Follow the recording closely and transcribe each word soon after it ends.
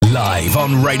Live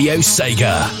on Radio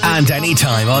Sega and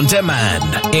anytime on demand.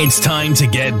 It's time to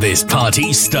get this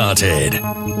party started.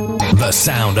 The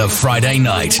sound of Friday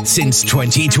night since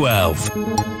 2012.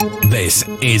 This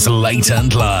is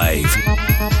Latent Live.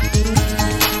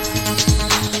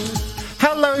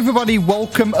 Hello everybody,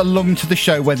 welcome along to the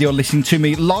show, whether you're listening to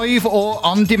me live or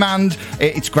on demand.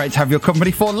 It's great to have your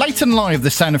company for Latent Live,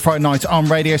 the sound of Friday night on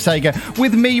Radio Sega,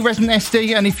 with me, Resident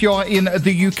SD, and if you are in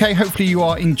the UK, hopefully you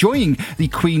are enjoying the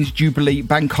Queen's Jubilee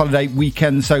Bank Holiday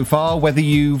weekend so far, whether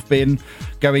you've been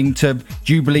going to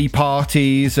Jubilee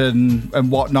parties and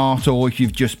whatnot, or if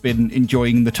you've just been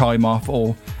enjoying the time off,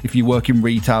 or if you work in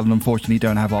retail and unfortunately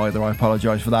don't have either. I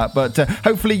apologise for that, but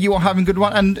hopefully you are having a good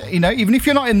one, and you know, even if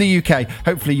you're not in the UK,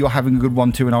 hopefully you're having a good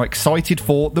one too and are excited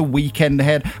for the weekend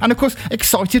ahead, and of course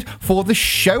excited for the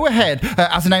show ahead.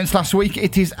 As announced last week,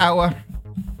 it is our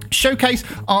showcase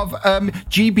of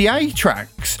GBA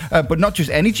tracks, but not just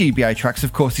any GBA tracks.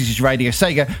 Of course, this is Radio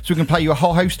Sega, so we can play you a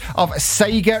whole host of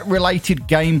Sega-related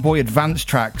Game Boy Advance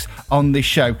tracks on this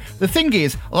show. The thing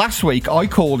is, last week I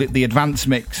called it the Advance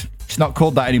Mix. It's not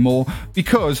called that anymore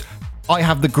because I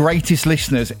have the greatest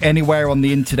listeners anywhere on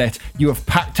the internet. You have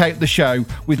packed out the show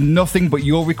with nothing but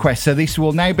your requests. So this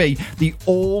will now be the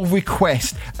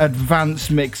all-request Advance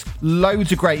Mix.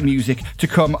 Loads of great music to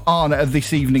come on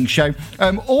this evening's show.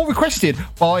 All requested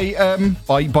by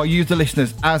you, the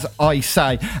listeners, as I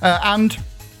say. And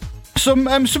some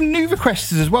new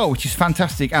requesters as well, which is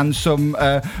fantastic, and some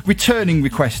returning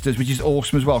requesters, which is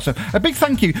awesome as well. So a big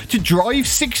thank you to Drive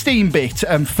 16-bit,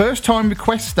 first time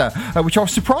requester, which I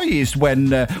was surprised when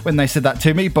they said that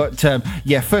to me. But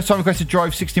yeah, first time requester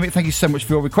Drive 16-bit. Thank you so much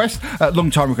for your request.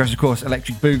 Long time request, of course,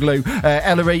 Electric Boogaloo,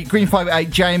 Ellery, Green 58,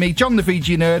 Jamie, John the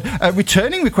VG Nerd,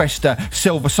 returning requester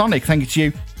Silver Sonic. Thank you to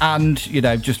you, and you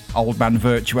know, just old man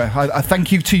Virtua. I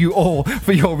thank you to you all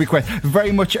for your request.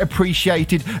 Very much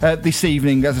appreciated. This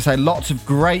evening, as I say, lots of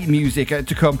great music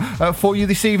to come for you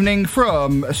this evening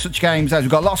from such games as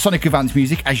we've got a lot of Sonic Advance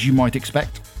music, as you might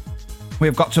expect.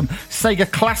 We've got some Sega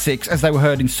classics as they were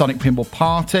heard in Sonic Pinball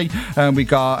Party. We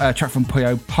got a track from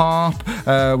Puyo Pop.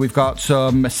 We've got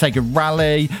some Sega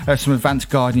Rally, some Advanced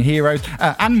Guardian Heroes,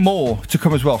 and more to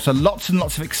come as well. So lots and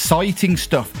lots of exciting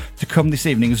stuff to come this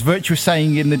evening. As Virtua was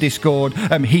saying in the Discord,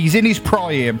 he's in his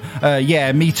prime.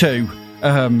 Yeah, me too.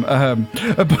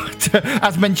 But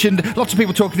as mentioned, lots of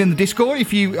people talking in the Discord.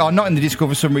 If you are not in the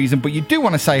Discord for some reason, but you do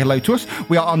want to say hello to us,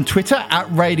 we are on Twitter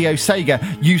at Radio Sega.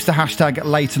 Use the hashtag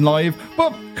Latent Live.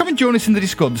 But come and join us in the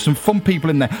Discord. There's some fun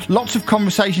people in there. Lots of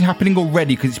conversation happening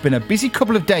already because it's been a busy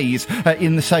couple of days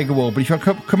in the Sega world. But if you want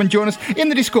to come and join us in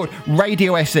the Discord,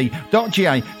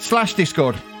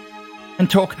 radiose.ga/Discord. and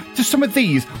talk to some of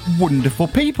these wonderful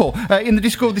people. In the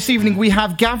Discord this evening, we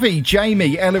have Gavi,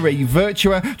 Jamie, Ellery,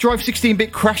 Virtua, Drive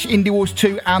 16-bit, Crash Indie Wars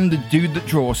 2, and the Dude That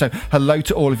Draws. So hello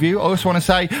to all of you. I also want to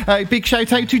say a big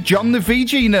shout out to John the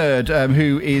VG Nerd,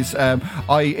 who is,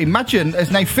 I imagine, has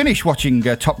now finished watching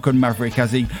Top Gun Maverick,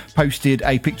 as he posted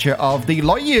a picture of the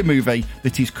Lightyear movie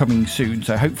that is coming soon.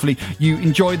 So hopefully you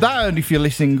enjoyed that, and if you're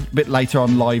listening a bit later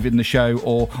on live in the show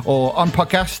or on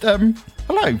podcast,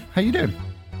 hello, how you doing?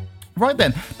 Right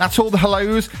then, that's all the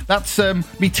hellos. That's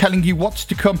me telling you what's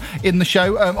to come in the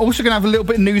show. I'm also going to have a little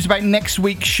bit of news about next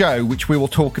week's show, which we will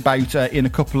talk about in a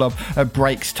couple of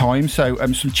breaks' time. So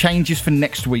some changes for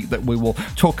next week that we will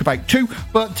talk about too.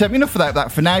 But enough of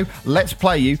that for now. Let's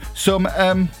play you some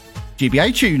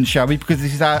GBA tunes, shall we? Because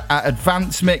this is our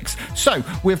Advance Mix. So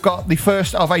we've got the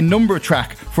first of a number of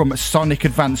track from Sonic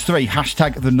Advance 3,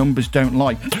 hashtag the numbers don't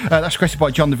lie. That's requested by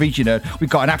John the VG Nerd. We've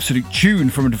got an absolute tune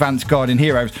from Advanced Guardian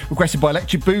Heroes, requested by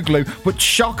Electric Boogaloo. But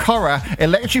shock horror,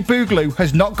 Electric Boogaloo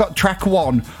has not got track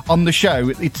 1 on the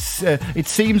show. It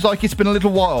seems like it's been a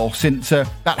little while since that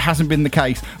hasn't been the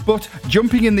case. But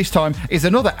jumping in this time is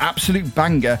another absolute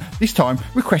banger, this time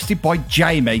requested by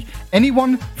Jamie.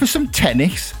 Anyone for some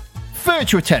tennis?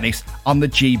 Virtua Tennis on the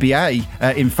GBA,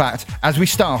 in fact, as we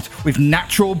start with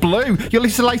Natural Blue. You're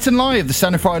listening to Latent Live, the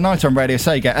Sound of Friday Night on Radio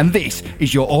Sega, and this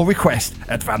is your All Request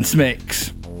Advance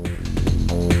Mix.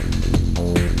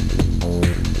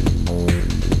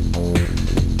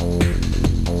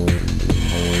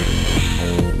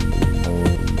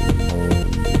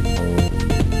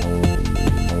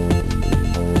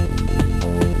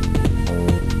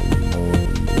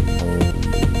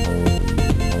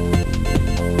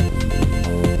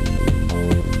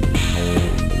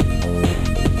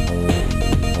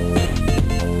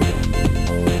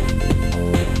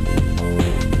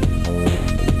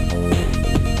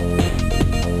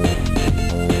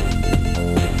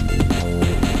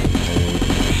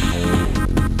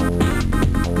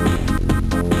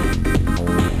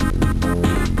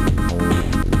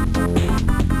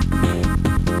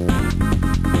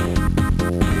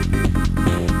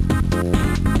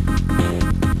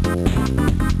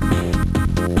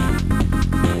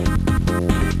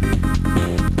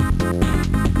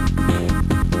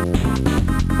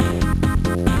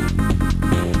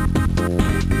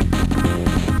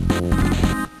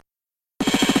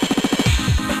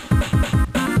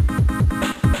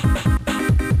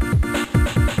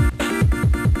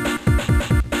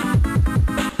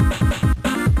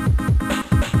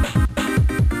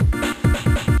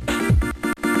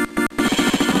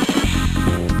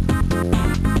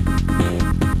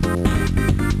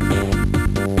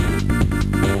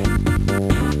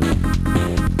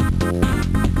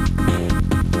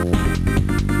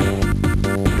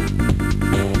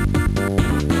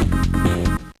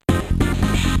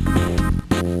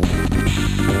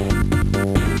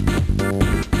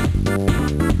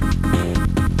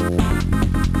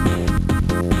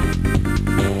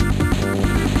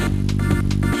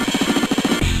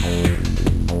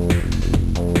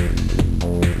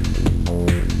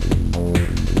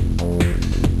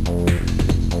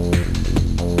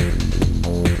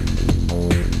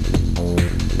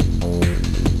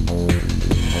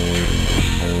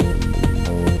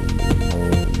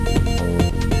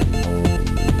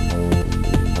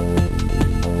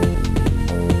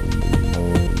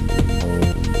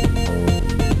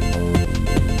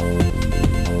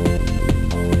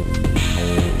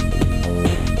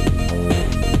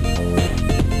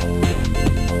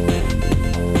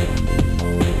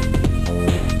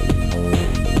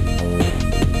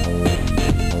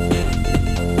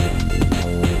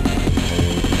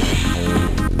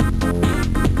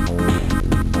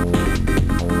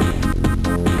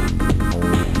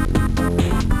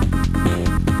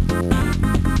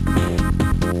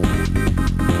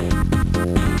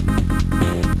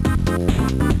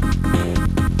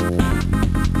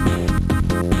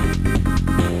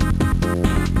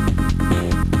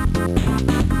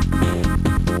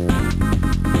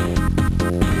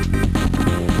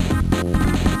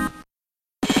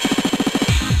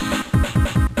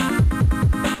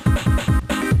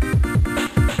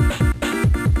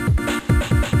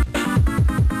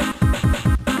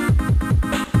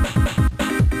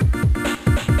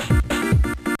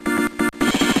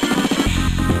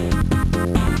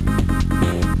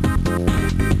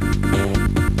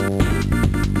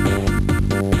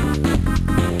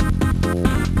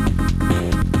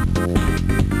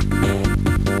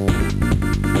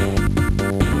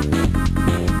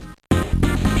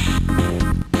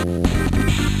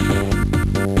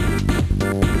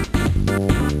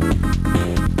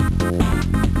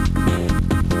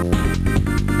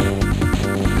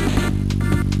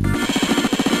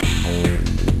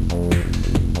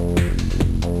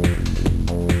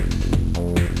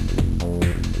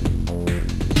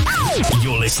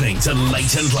 listening to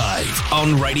Latent Live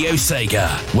on Radio Sega,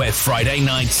 where Friday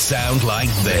nights sound like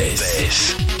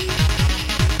this.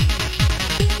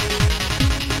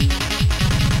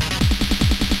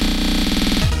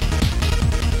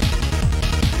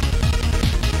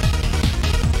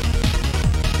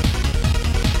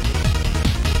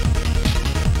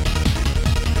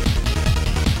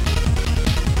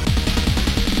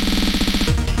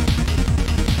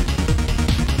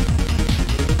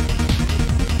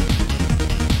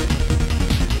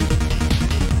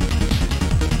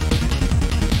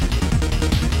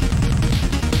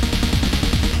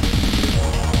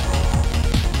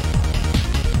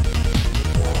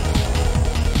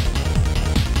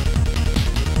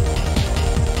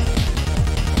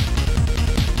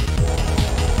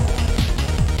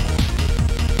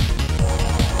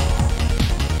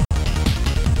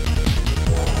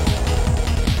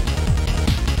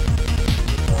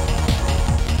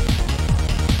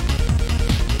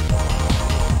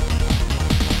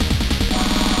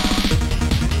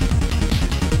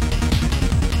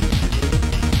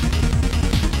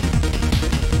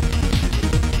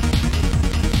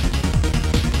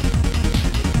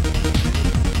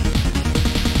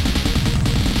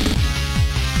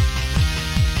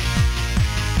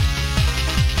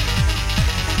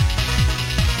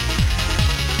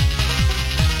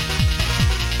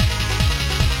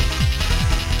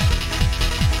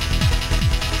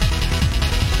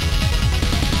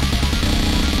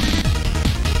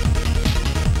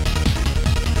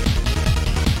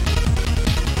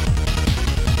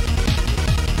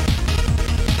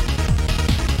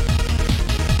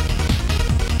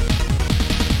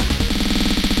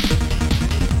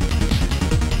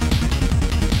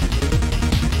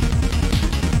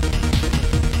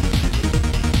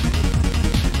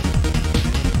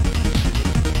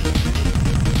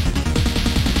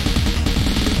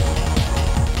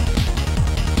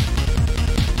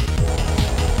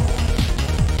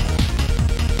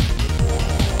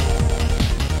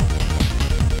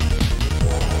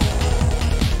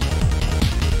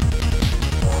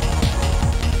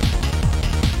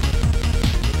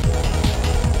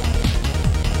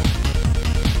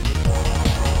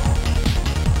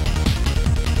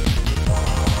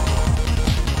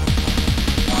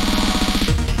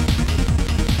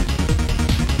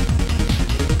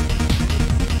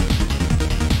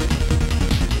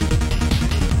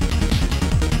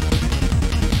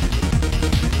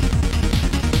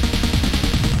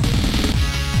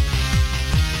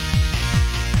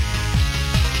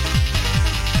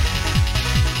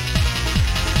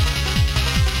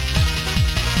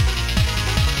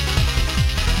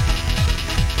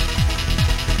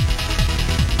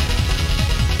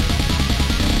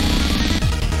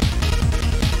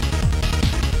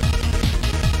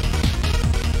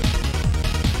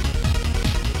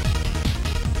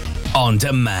 On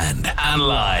demand and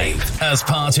live as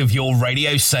part of your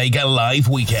Radio Sega Live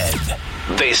weekend.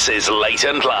 This is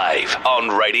Latent Live on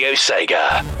Radio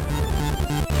Sega.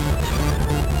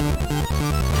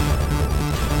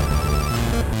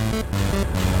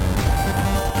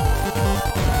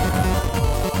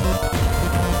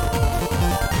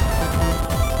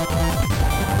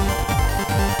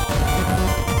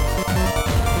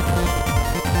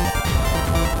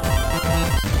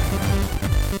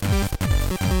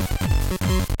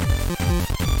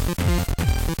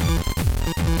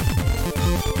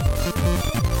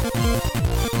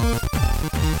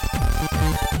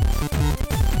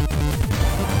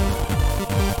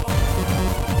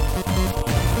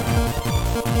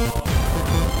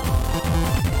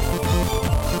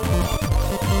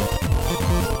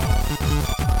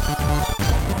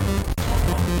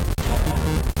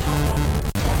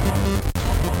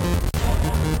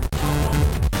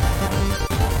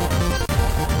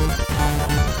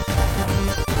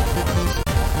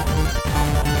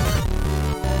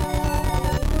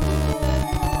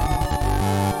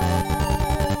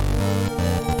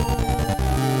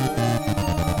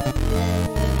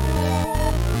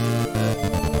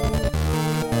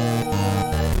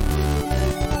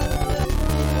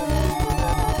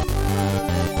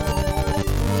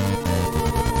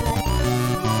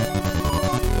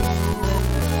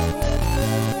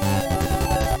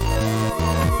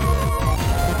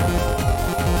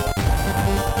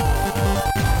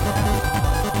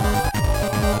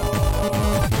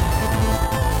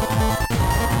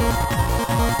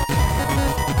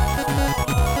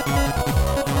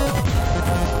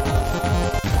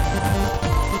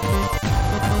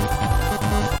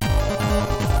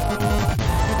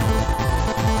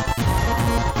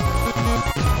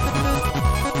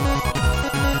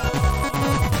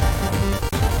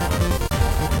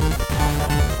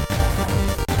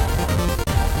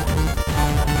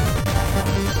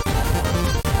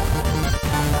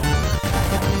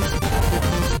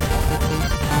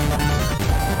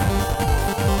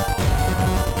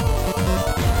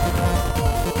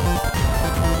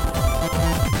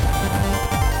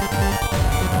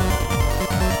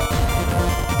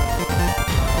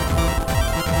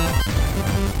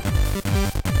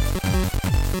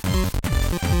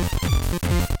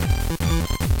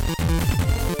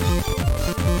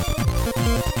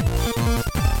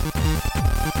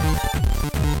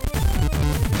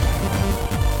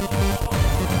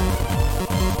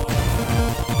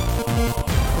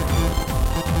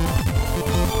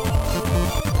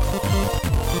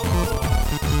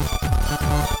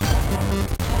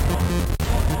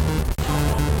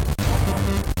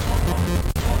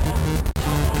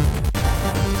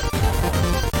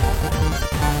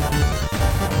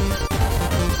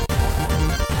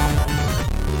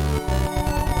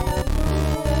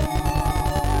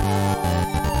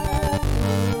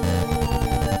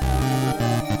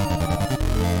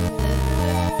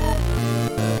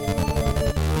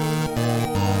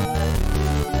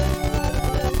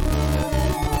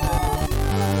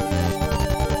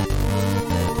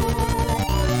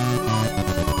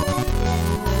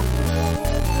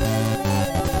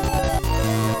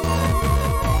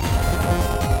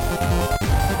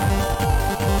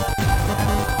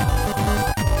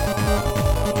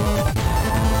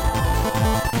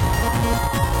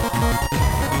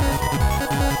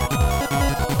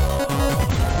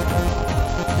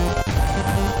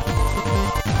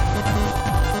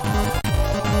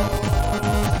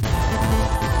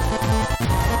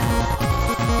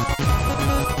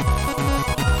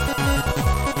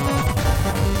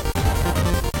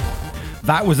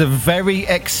 That was a very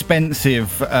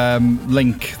expensive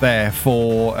link there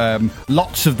for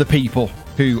lots of the people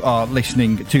who are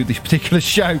listening to this particular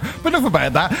show. But enough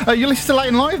about that. You're listening to Late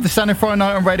and Live, the Sound of Friday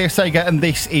Night on Radio Sega, and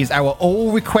this is our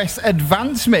All Request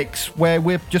Advance Mix, where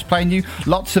we're just playing you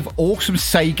lots of awesome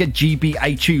Sega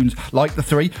GBA tunes, like the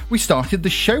three we started the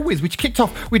show with, which kicked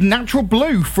off with Natural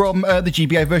Blue from the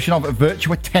GBA version of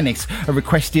Virtua Tennis,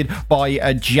 requested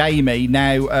by Jamie.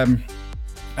 Now,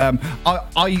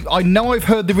 I know I've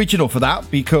heard the original for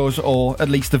that, because, or at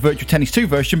least the Virtua Tennis 2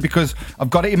 version, because I've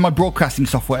got it in my broadcasting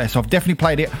software, so I've definitely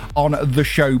played it on the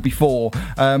show before,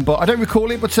 but I don't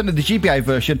recall it. But certainly the GBA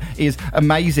version is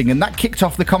amazing, and that kicked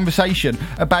off the conversation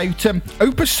about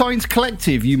Opus Science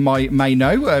Collective. You may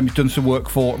know, he's done some work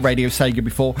for Radio Sega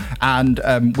before, and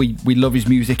we love his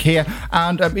music here,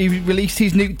 and he released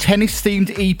his new tennis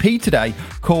themed EP today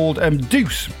called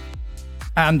Deuce.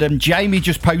 And Jamie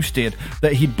just posted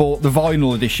that he'd bought the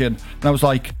vinyl edition, and I was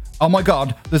like, oh my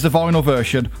god, there's a vinyl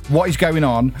version, what is going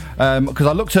on? Because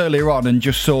I looked earlier on and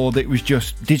just saw that it was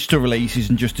just digital releases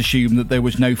and just assumed that there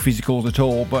was no physicals at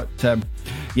all. But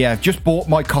yeah, just bought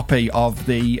my copy of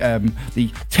the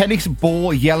tennis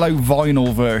ball yellow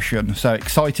vinyl version, so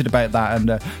excited about that.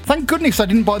 And thank goodness I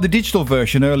didn't buy the digital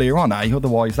version earlier on,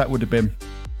 otherwise that would have been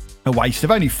a waste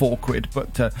of only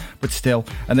 £4, but still.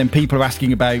 And then people are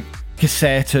asking about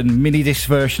cassette and mini disc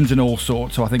versions and all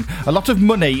sorts, so I think a lot of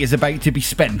money is about to be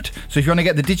spent. So if you want to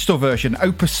get the digital version,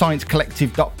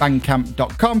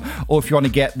 opussciencecollective.bandcamp.com, or if you want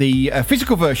to get the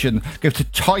physical version, go to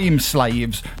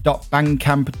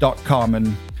timeslaves.bandcamp.com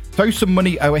and throw some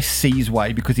money OSC's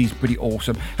way, because he's pretty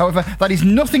awesome. However, that is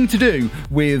nothing to do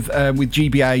with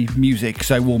GBA music,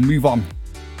 so we'll move on.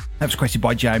 That was requested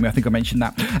by Jamie, I think I mentioned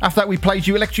that. After that, we played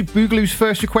you Electric Boogaloo's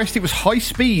first request. It was High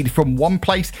Speed from one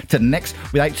place to the next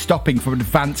without stopping from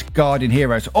Advanced Guardian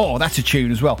Heroes. Oh, that's a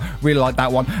tune as well. Really like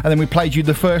that one. And then we played you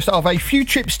the first of a few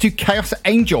trips to Chaos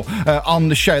Angel on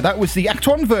the show. That was the Act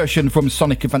 1 version from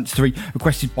Sonic Advance 3,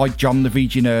 requested by John the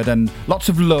VG Nerd, and lots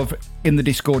of love in the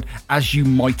Discord, as you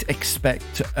might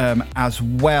expect as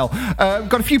well. We've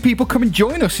got a few people come and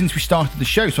join us since we started the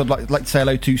show, so I'd like to say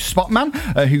hello to Spotman,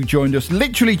 who joined us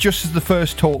literally just as the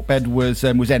first talk bed was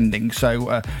ending,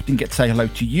 so didn't get to say hello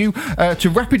to you. To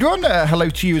Rapid Run, hello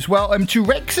to you as well. To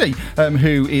Rexy,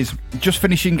 who is just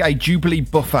finishing a Jubilee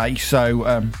buffet,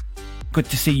 so good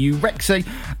to see you, Rexy.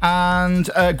 And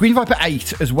Green Viper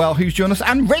 8 as well, who's joined us,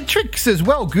 and Redtrix as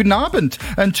well. Good Abend.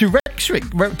 And to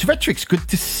Redtrix, good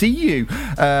to see you.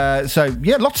 So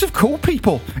yeah, lots of cool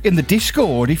people in the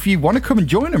Discord. If you want to come and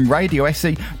join them,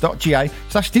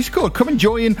 radiose.ga/Discord. Come and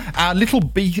join our little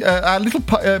I'll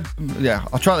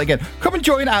try that again. Come and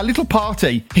join our little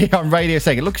party here on Radio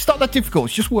Sega. Look, it's not that difficult.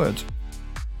 It's just words.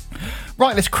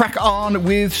 Right, let's crack on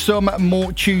with some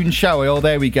more tunes, shall we? Oh,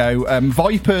 there we go.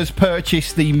 Vipers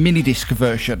purchased the mini disc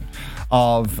version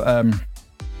of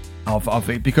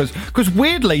it because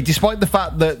weirdly, despite the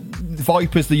fact that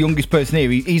Viper's the youngest person here,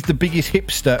 he's the biggest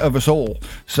hipster of us all.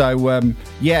 So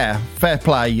yeah, fair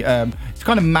play. It's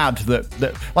kind of mad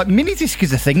that like minidisc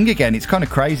is a thing again. It's kind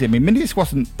of crazy. I mean, minidisc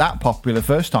wasn't that popular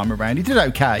first time around. It did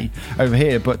okay over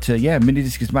here, but yeah,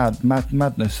 minidisc is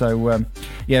madness. So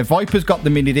yeah, Viper's got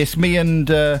the minidisc. Me and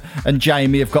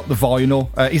Jamie have got the vinyl.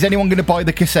 Is anyone going to buy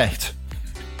the cassette?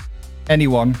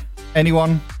 Anyone? And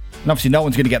obviously no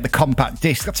one's going to get the compact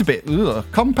disc. That's a bit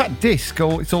compact disc.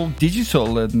 It's all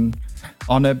digital and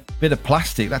on a bit of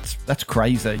plastic. That's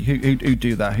crazy. Who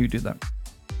do that? Who do that?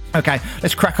 Okay,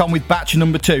 let's crack on with batch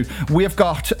number 2. We've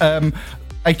got a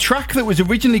track that was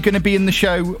originally going to be in the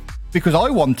show because I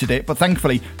wanted it, but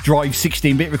thankfully Drive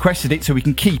 16-bit requested it, so we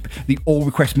can keep the all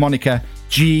request moniker.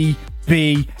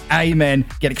 GB, amen.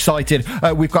 Get excited.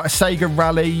 We've got a Sega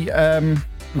Rally.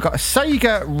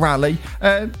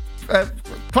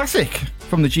 Classic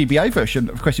from the GBA version,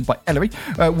 requested by Ellery.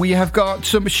 We have got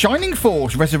some Shining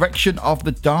Force, Resurrection of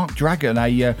the Dark Dragon,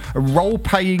 a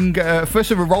role-playing,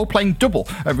 first of a role-playing double,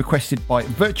 requested by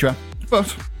Virtua,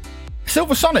 but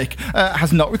Silver Sonic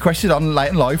has not requested on Late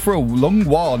and Live for a long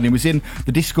while, and he was in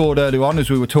the Discord earlier on as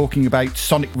we were talking about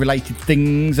Sonic-related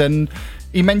things, and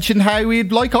he mentioned how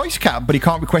he'd like Ice Cap, but he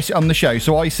can't request it on the show.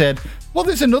 So I said, well,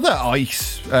 there's another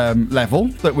Ice level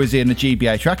that was in a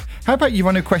GBA track. How about you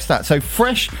want to request that? So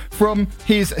fresh from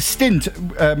his stint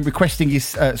hosting his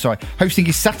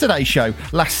Saturday show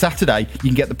last Saturday. You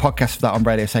can get the podcast for that on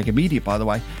Radio Sega Media, by the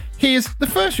way. Here's the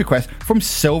first request from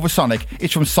Silver Sonic.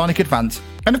 It's from Sonic Advance.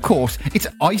 And of course, it's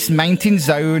Ice Mountain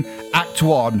Zone Act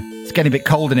 1. It's getting a bit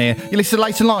cold in here. You listen to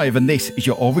Late and Live, and this is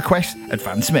your All Request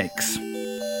Advance Mix.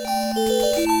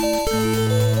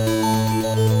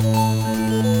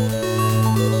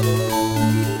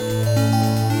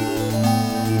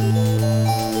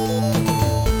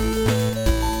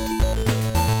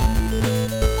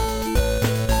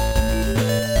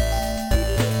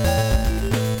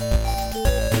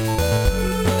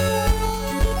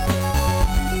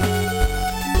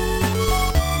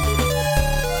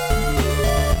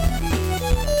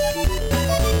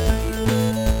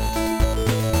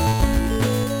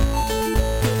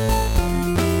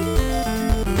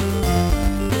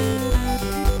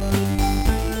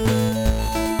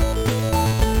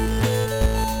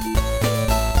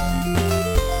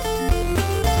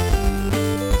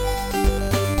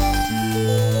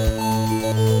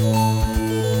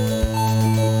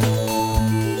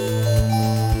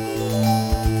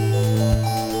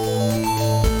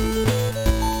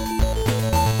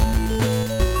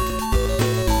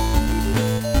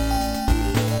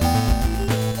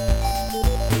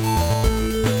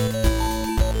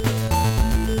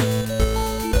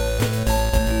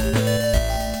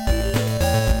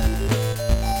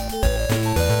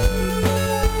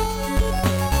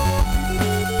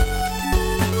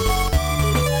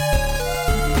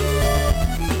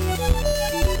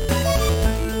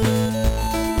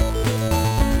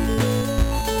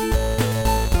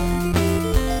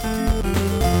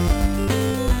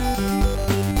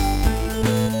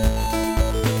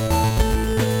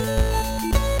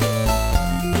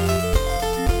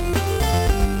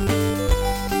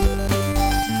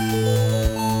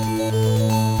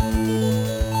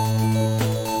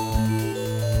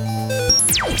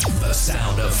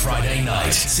 Friday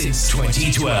night since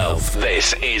 2012.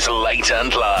 This is Late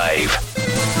and Live.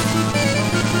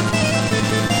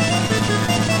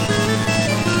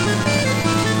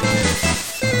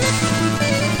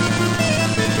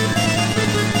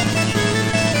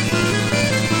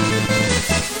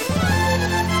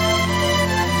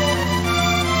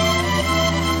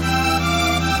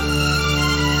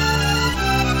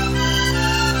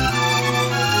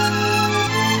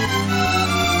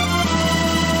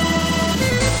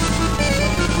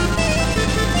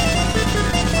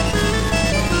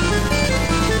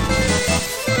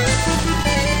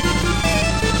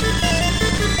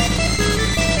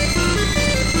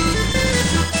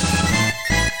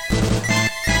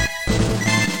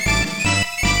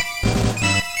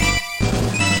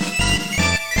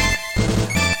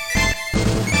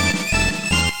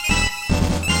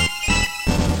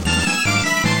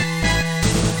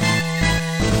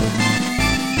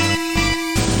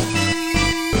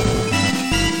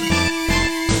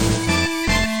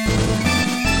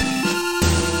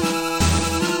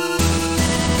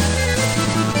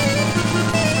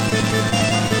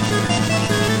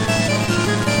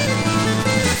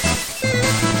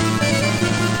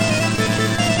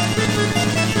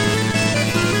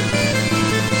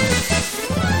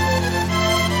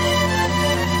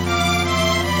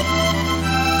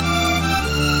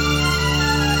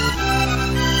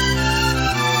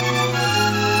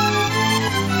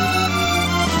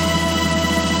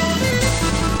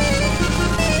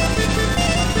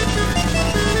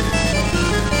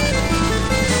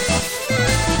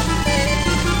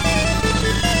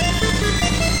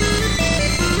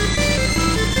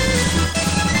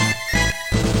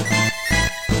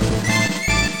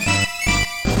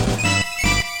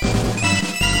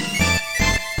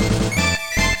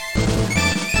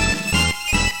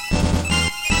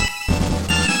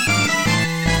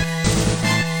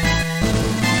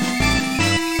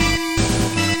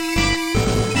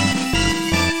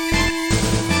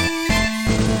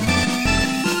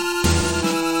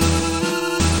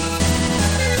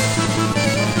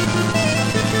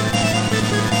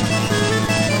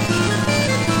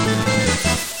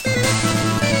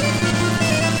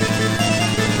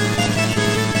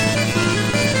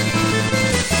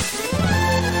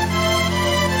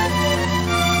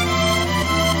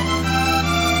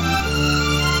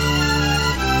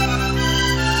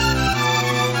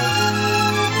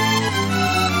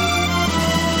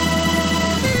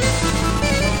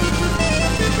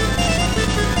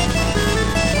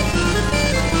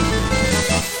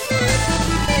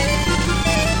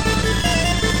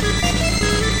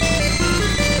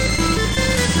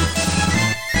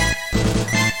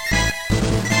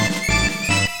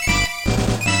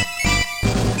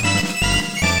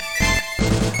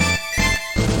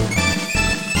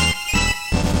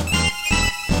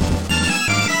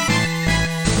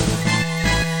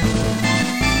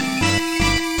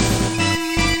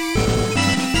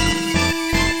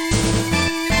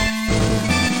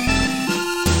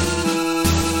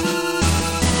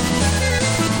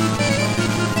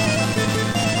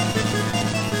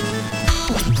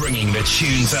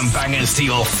 Tunes and bangers to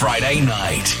your Friday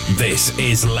night. This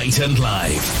is Late and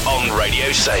Live on Radio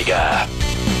Sega.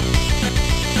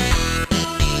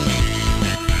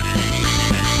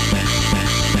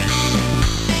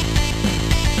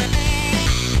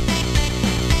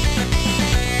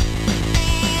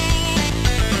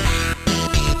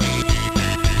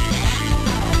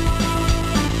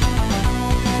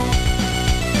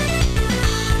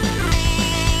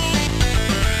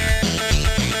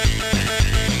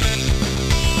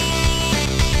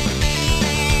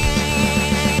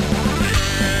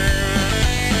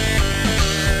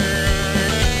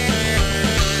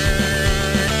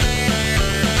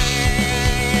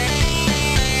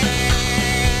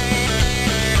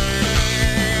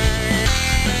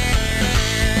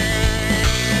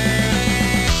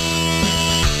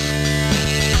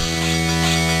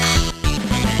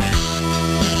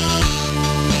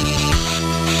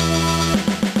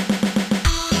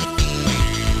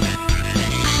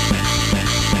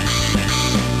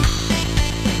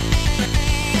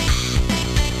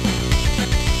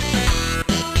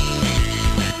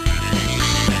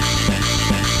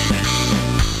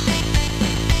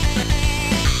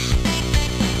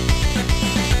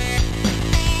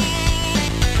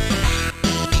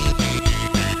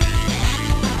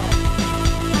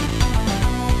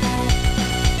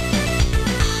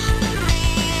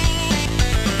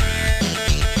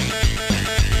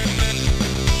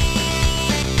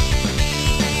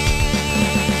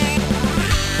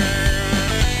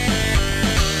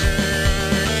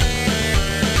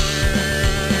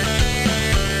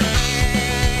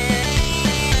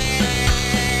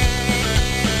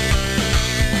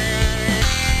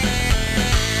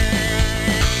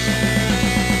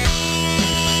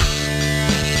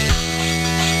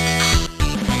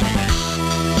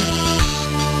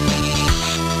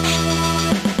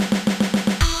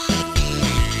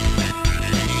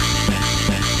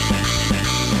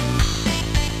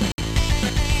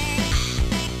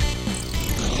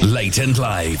 Late and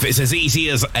Live is as easy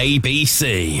as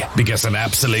ABC because an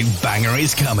absolute banger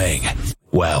is coming.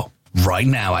 Well, right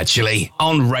now actually,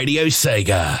 on Radio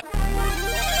Sega.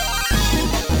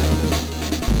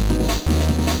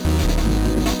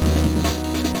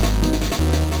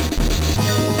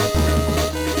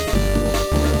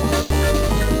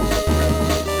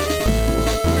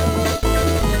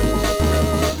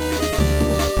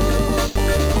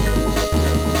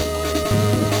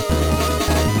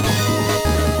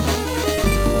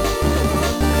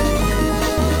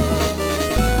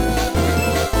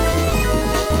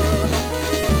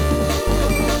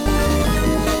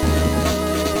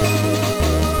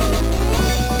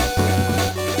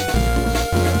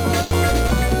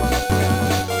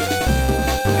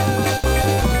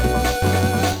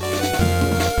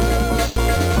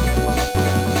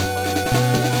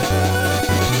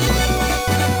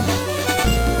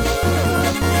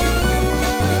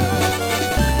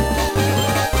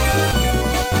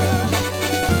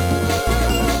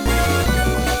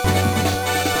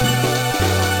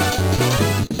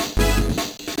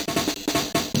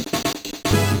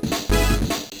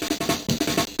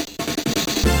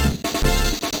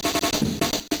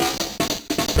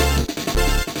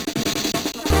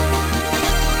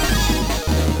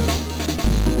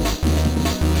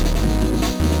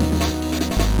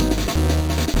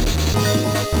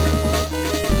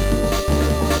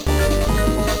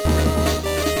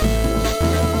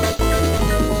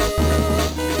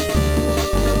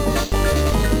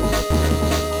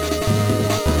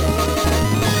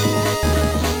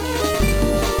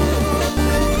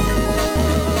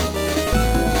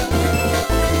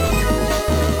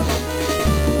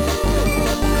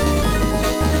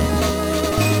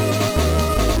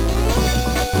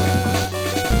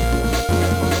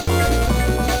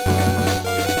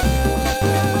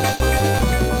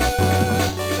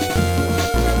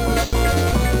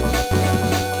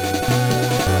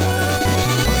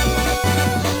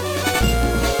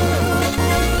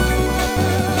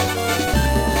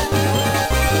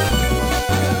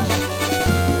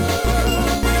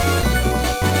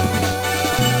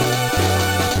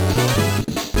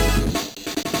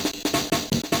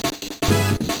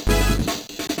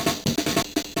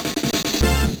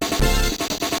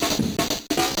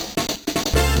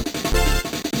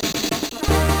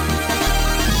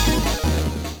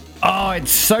 It's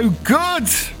so good.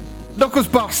 Knuckles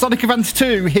Box, Sonic Advance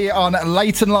 2 here on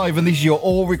Late and Live, and this is your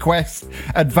all request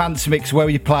advance mix where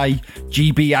we play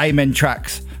GB Amen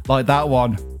tracks like that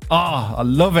one. I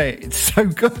love it. It's so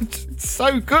good. It's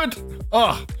so good.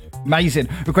 Amazing.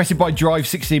 Requested by Drive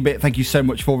 16-bit. Thank you so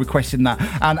much for requesting that.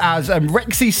 And as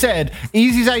Rexy said,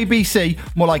 easy's ABC,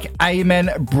 more like Amen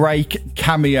Break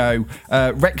cameo.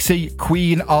 Rexy,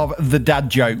 queen of the dad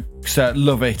jokes.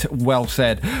 Love it. Well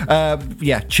said.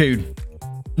 Tune.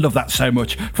 Love that so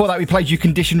much. For that, we played you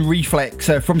Condition Reflex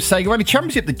from Sega Rally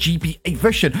Championship, the GB8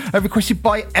 version, requested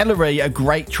by Ellery, a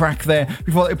great track there.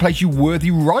 Before that, we played you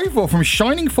Worthy Rival from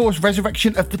Shining Force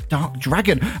Resurrection of the Dark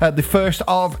Dragon, the first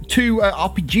of two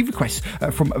RPG requests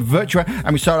from Virtua.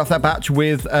 And we started off that batch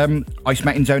with Ice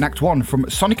Mountain Zone Act 1 from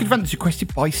Sonic Advance,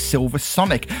 requested by Silver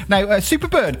Sonic. Now,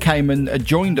 Superbird came and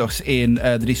joined us in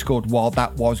the Discord while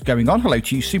that was going on. Hello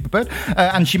to you, Superbird.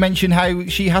 And she mentioned how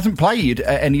she hasn't played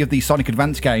any of the Sonic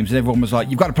Advance games, and everyone was like,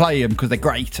 you've got to play them because they're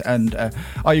great. And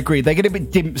I agree, they get a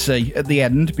bit dimpsy at the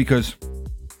end because,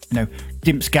 you know,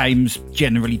 Dimps games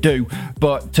generally do,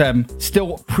 but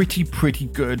still pretty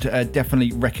good.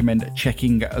 Definitely recommend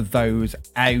checking those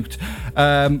out.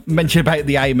 Mention about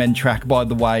the Amen track, by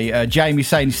the way. Jamie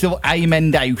saying he's still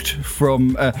Amened out from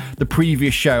the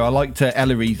previous show. I liked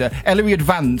Ellery. Ellery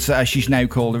Advance, she's now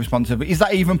called, the responsive. Is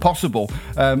that even possible?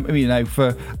 You know,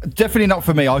 for definitely not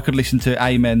for me. I could listen to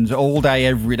Amens all day,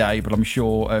 every day, but I'm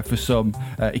sure for some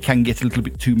it can get a little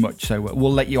bit too much. So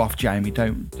we'll let you off, Jamie.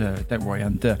 Don't worry.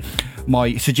 And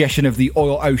my suggestion of the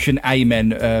Oil Ocean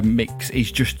Amen mix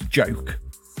is just a joke,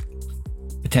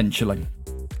 potentially.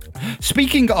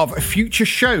 Speaking of future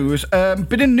shows,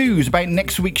 bit of news about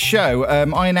next week's show.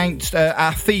 I announced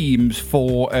our themes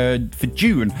for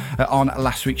June on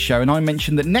last week's show, and I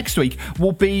mentioned that next week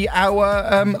will be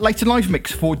our Late and Live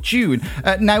mix for June.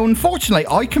 Now, unfortunately,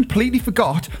 I completely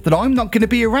forgot that I'm not going to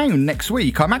be around next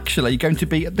week. I'm actually going to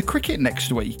be at the cricket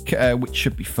next week, which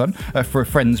should be fun for a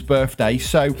friend's birthday.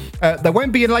 So there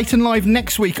won't be a Late and Live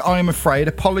next week, I'm afraid.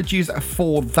 Apologies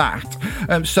for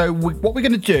that. So what we're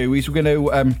going to do is we're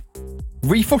going to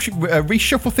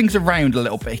reshuffle things around a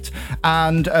little bit,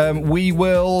 and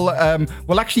we'll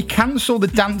actually cancel the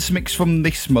dance mix from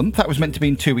this month. That was meant to be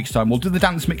in 2 weeks' time. We'll do the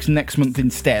dance mix next month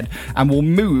instead, and we'll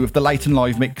move the Late and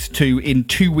Live mix to in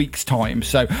 2 weeks' time.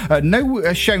 So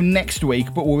no show next week,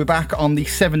 but we'll be back on the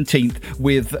 17th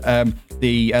with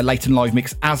the Late and Live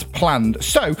mix as planned.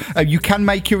 So you can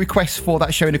make your requests for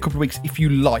that show in a couple of weeks if you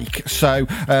like. So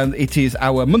it is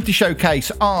our monthly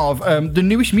showcase of the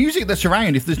newest music that's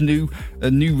around. If there's new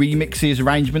remixes,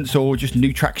 arrangements, or just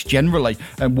new tracks generally,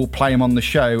 we'll play them on the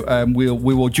show. We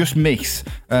will just miss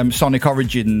Sonic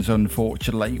Origins,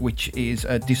 unfortunately, which is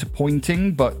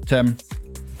disappointing, but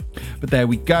there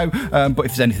we go. But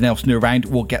if there's anything else new around,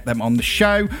 we'll get them on the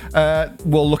show.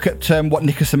 We'll look at what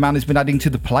Nicholson Man has been adding to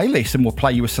the playlist, and we'll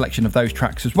play you a selection of those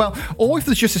tracks as well. Or if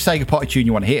there's just a Sega Party tune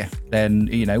you want to hear, then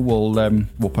we'll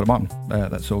put them on.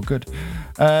 That's all good.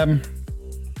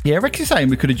 Yeah, Rex is saying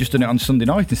we could have just done it on Sunday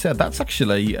night instead. That's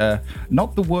actually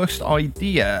not the worst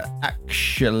idea,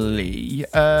 actually.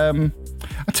 I'll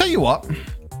tell you what.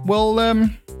 Well,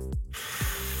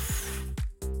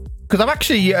 because I've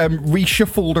actually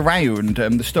reshuffled around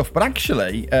the stuff, but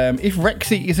actually, if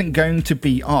Rexy isn't going to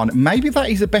be on, maybe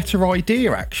that is a better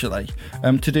idea, actually,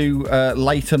 to do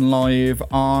Late and Live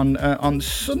on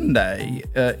Sunday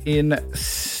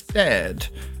instead.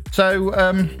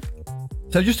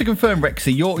 So just to confirm,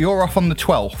 Rexy, you're off on the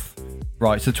 12th,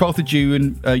 right? So 12th of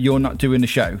June, you're not doing the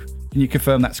show. Can you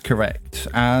confirm that's correct?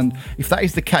 And if that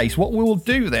is the case, what we will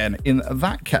do then in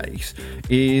that case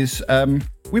is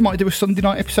we might do a Sunday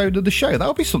night episode of the show.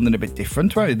 That'll be something a bit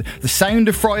different, right? The sound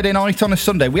of Friday night on a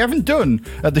Sunday. We haven't done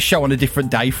the show on a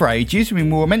different day for ages. I mean,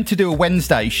 we were meant to do a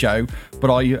Wednesday show, but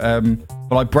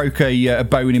I broke a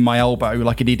bone in my elbow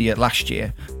like an idiot last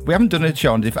year. We haven't done a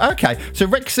show on different. Okay, so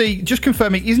Rexy, just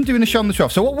confirm he isn't doing a show on the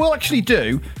 12th. So what we'll actually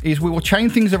do is we will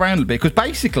change things around a little bit, because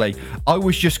basically I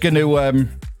was just going to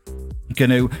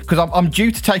because I'm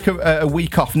due to take a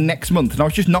week off next month, and I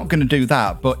was just not going to do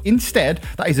that, but instead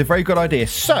that is a very good idea.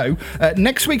 So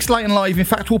next week's Late and Live in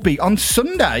fact will be on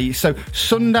Sunday, so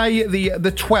Sunday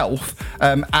the 12th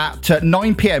at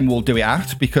 9 p.m. we'll do it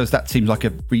at, because that seems like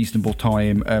a reasonable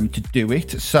time to do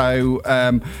it. So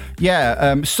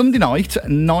Sunday night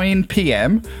 9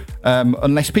 p.m.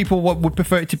 Unless people would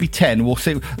prefer it to be 10, we'll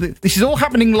see. This is all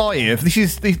happening live. This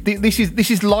is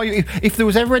live. If there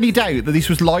was ever any doubt that this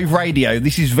was live radio,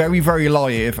 this is very, very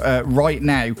live right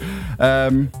now.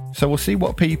 So we'll see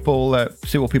what people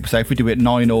say if we do it at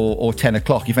 9 or 10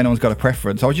 o'clock. If anyone's got a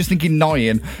preference, I was just thinking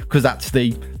 9 because that's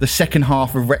the second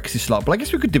half of Rex's slot. But I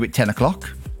guess we could do it 10 o'clock.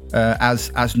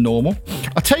 As normal.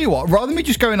 I'll tell you what, rather than me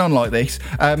just going on like this,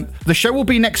 the show will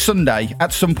be next Sunday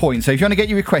at some point, so if you want to get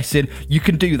your requests in, you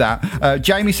can do that.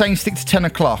 Jamie's saying stick to 10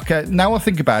 o'clock. Now I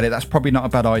think about it, that's probably not a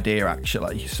bad idea,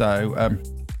 actually. So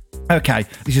okay,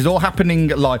 this is all happening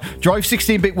live. Drive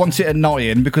 16-bit wants it at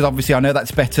 9 because obviously I know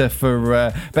that's better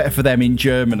for them in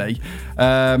Germany.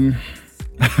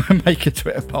 Make a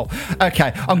Twitter poll.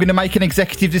 Okay, I'm going to make an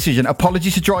executive decision.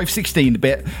 Apologies to Drive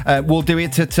 16-bit. We'll do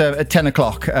it at 10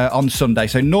 o'clock on Sunday.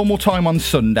 So normal time on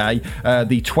Sunday,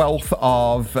 the 12th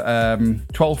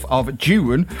of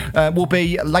June, will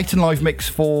be Late and Live mix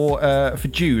for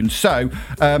June. So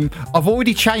I've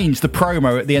already changed the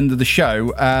promo at the end of the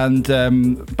show,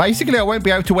 and basically I won't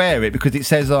be able to air it because it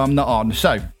says I'm not on.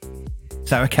 So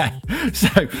okay. So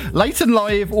Late and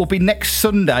Live will be next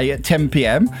Sunday at 10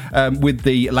 p.m. With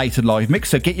the Late and Live mix.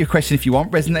 So get your question if you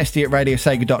want.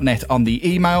 ResidentSD@radiosega.net on the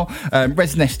email.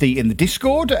 ResidentSD in the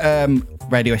Discord.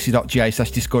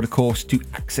 RadioSD.ga/Discord, of course, to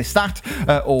access that.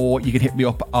 Or you can hit me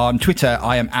up on Twitter.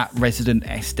 I am at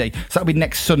ResidentSD. So that'll be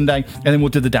next Sunday. And then we'll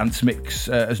do the dance mix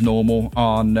as normal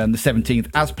on the 17th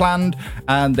as planned.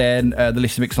 And then the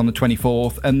listener mix on the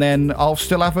 24th. And then I'll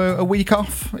still have a week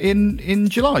off in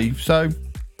July. So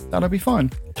that'll be fine.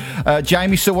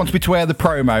 Jamie still wants me to air the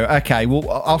promo. Okay,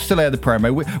 well, I'll still air the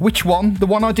promo. Which one? The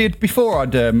one I did before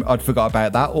I'd forgot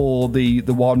about that, or the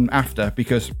one after?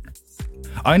 Because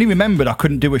I only remembered I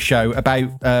couldn't do a show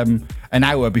about an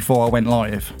hour before I went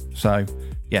live. So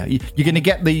yeah, you're gonna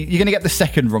get the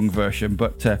second rung version.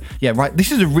 But yeah, right.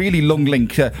 This is a really long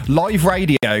link. Live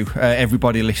radio,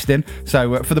 everybody listening.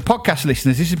 So for the podcast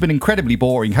listeners, this has been incredibly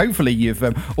boring. Hopefully you've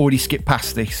already skipped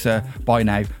past this by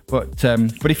now. But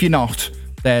if you're not,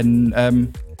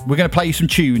 then we're going to play you some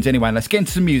tunes anyway. Let's get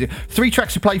into some music. 3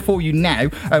 tracks to play for you now.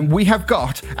 We have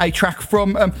got a track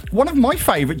from one of my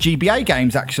favourite GBA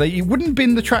games, actually. It wouldn't have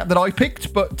been the track that I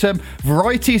picked, but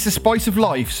Variety is the Spice of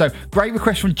Life. So great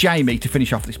request from Jamie to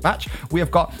finish off this batch. We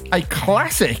have got a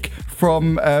classic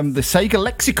from the Sega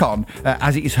Lexicon,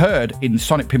 as it is heard in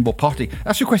Sonic Pinball Party.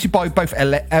 That's requested by both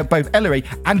Ellery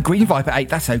and Green Viper 8.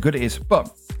 That's how good it is.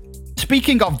 But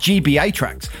speaking of GBA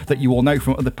tracks that you all know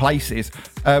from other places,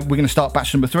 we're going to start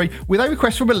batch number 3 with a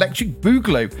request from Electric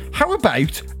Boogaloo. How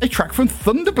about a track from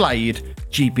Thunderblade,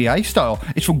 GBA style?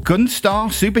 It's from Gunstar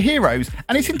Superheroes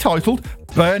and it's entitled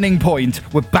Burning Point.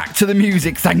 We're back to the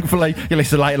music, thankfully. You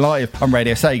listen to Late Live on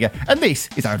Radio Sega, and this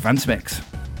is our advance mix.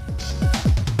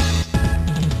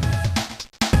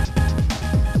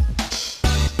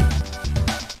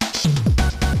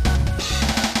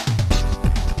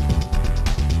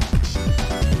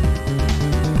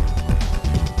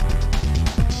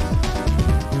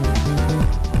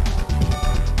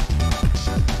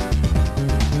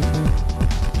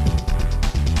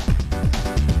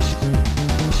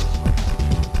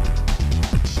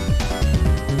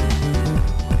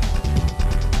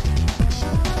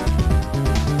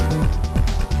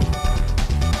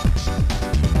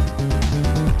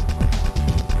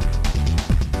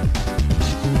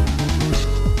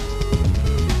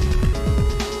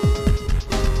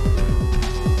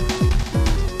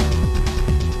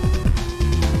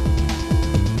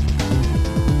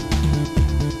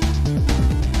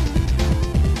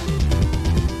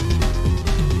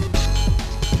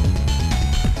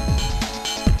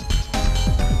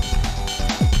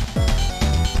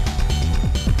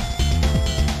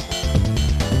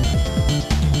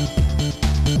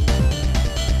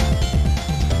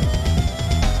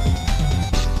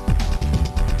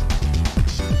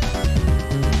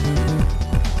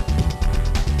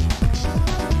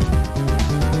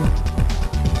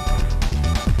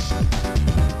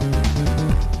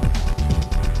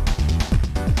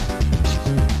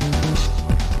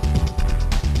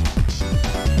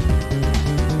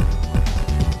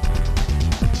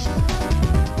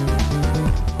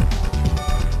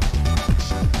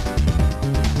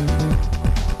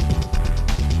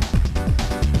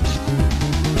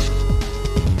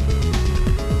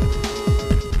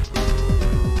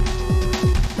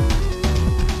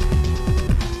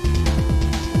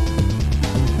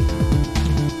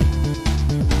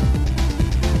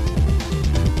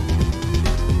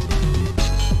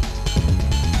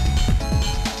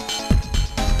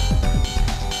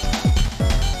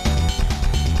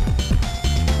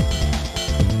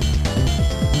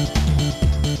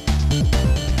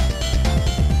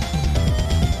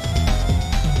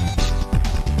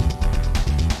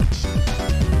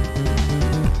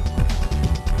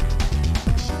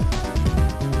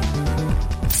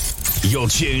 You're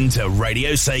tuned to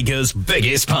Radio Sega's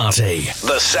biggest party,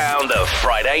 the sound of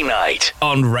Friday night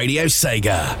on Radio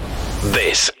Sega.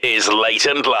 This is Late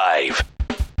and Live.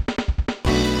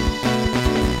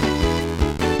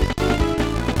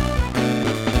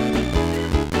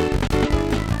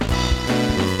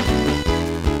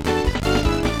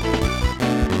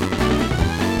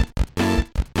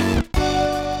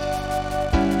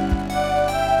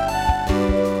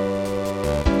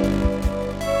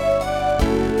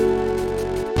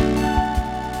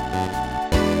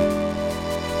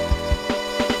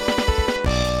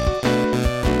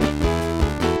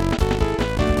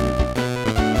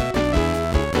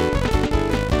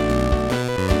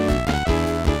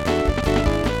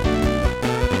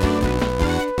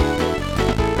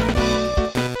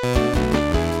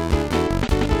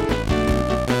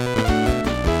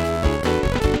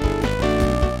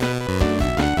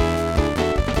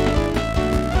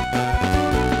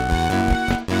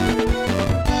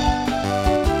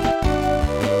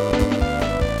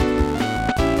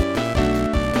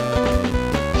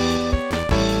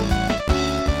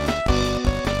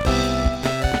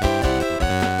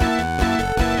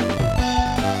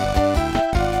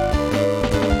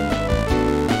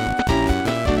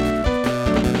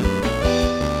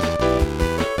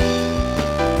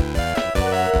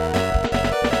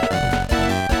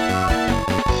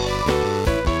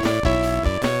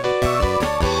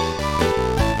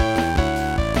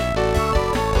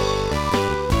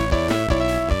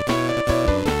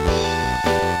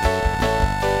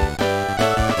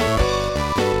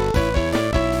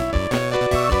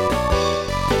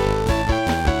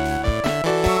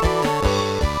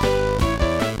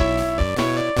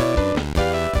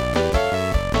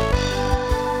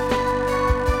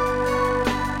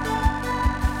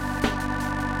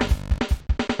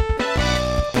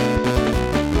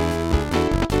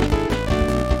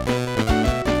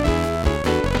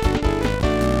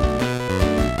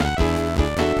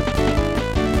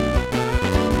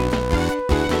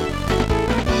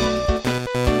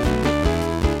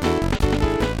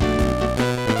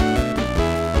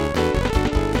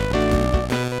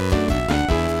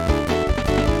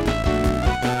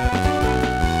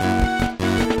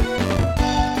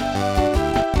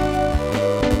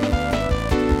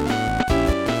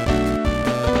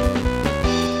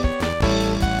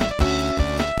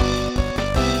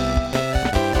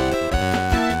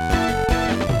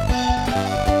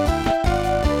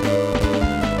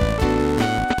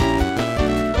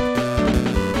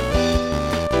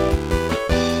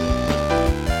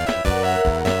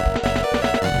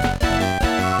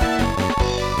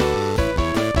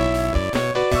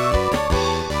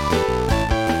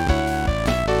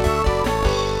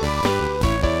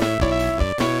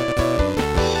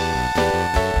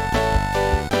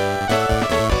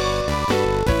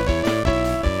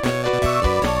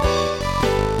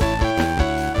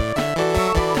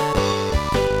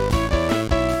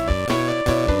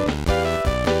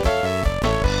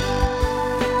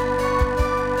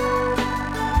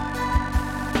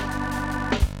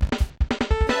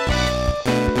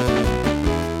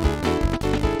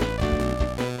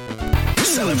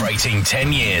 celebrating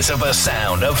 10 years of the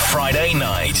sound of Friday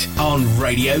night on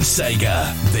Radio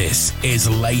Sega. This is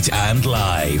Late and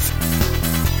Live.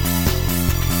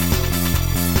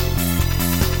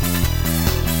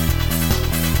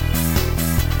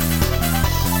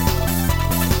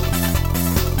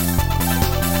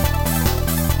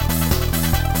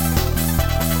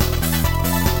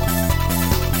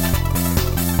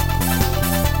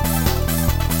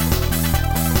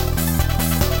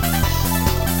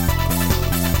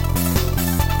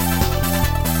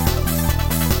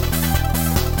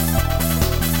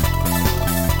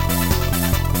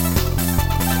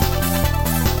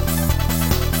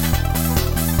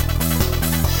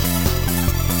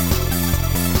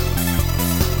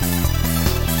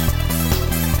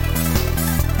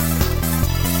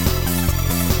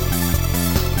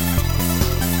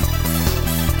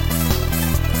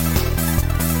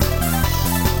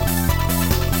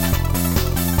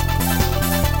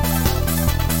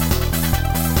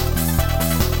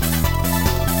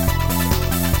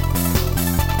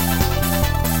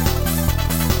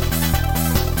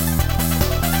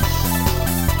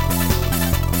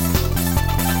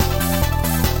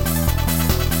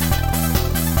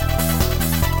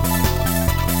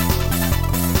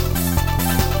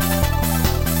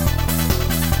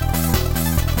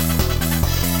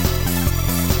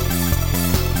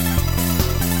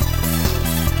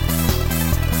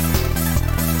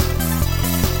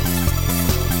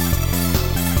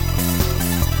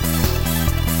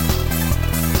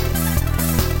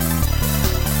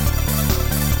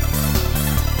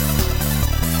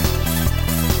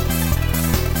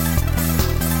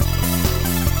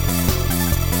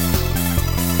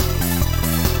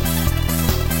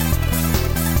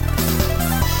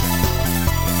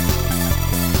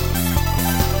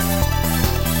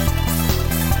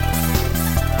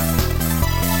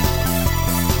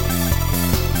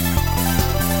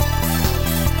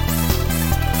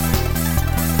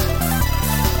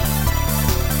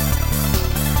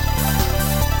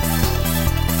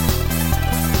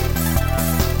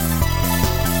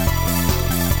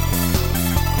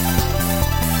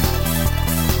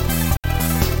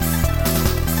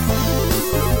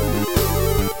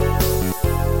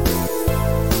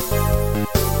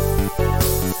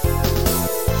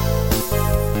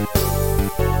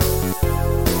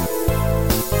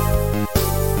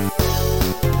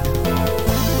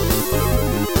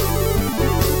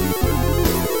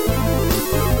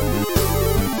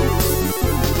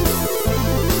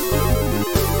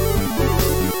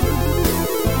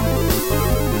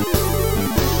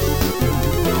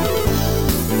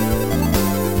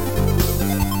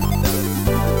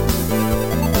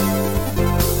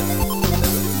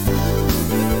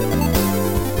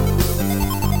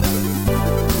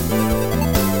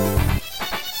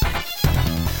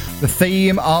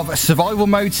 Theme of Survival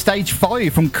Mode Stage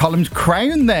 5 from Column's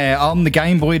Crown there on the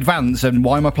Game Boy Advance. And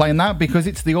why am I playing that? Because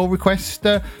it's the All Request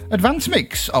Advance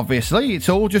Mix, obviously. It's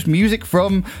all just music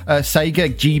from Sega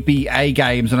GBA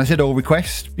games. And I said All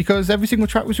Request because every single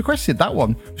track was requested. That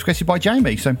one was requested by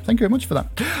Jamie, so thank you very much for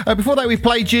that. Before that, we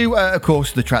played you, of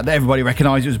course, the track that everybody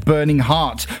recognised. It was Burning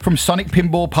Heart from Sonic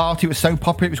Pinball Party. It was so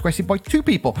popular, it was requested by two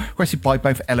people, requested by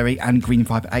both Ellery and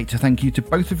Green58. So thank you to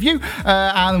both of you.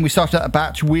 And we started out a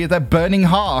batch with Burning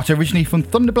Heart, originally from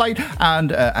Thunderblade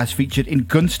and as featured in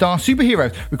Gunstar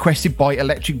Superheroes, requested by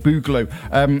Electric Boogaloo.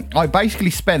 I basically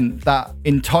spent that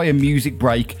entire music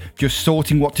break just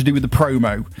sorting what to do with the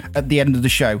promo at the end of the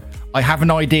show. I have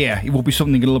an idea. It will be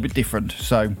something a little bit different.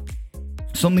 So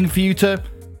something for you to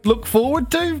look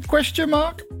forward to, question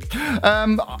mark.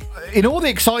 In all the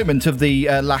excitement of the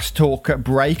last talk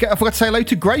break, I forgot to say hello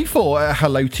to Greyfor.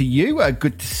 Hello to you.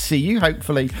 Good to see you.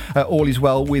 Hopefully all is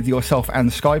well with yourself and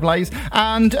Skyblaze.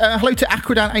 And hello to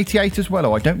Aquadan88 as well,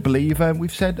 who I don't believe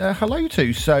we've said hello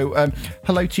to. So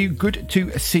hello to you. Good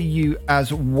to see you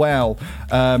as well.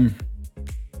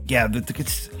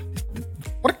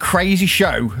 What a crazy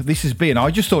show this has been.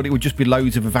 I just thought it would just be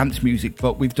loads of advanced music,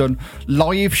 but we've done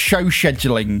live show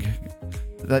scheduling.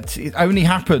 That it only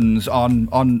happens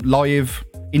on live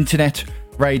internet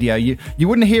radio. You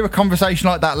wouldn't hear a conversation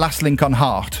like that last link on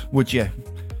Heart, would you?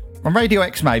 On Radio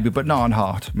X maybe, but not on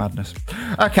Heart. Madness.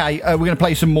 Okay, we're going to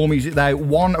play some more music there.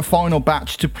 One final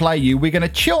batch to play you. We're going to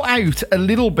chill out a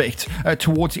little bit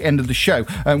towards the end of the show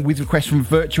with requests from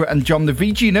Virtua and John the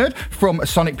VG Nerd from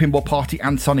Sonic Pinball Party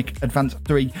and Sonic Advance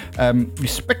 3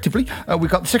 respectively. We've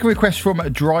got the second request from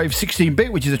Drive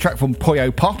 16-Bit, which is a track from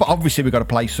Puyo Pop. Obviously, we've got to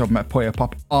play some Puyo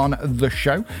Pop on the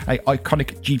show, a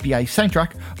iconic GBA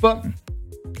soundtrack, but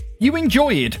you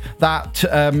enjoyed that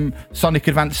Sonic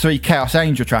Advance 3 Chaos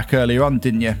Angel track earlier on,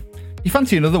 didn't you? You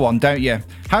fancy another one, don't you?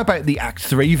 How about the Act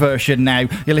 3 version now?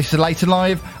 You're listening to Later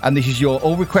Live, and this is your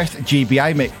All Request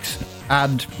GBA mix.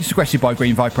 And it's requested by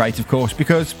Green Viper 8, of course,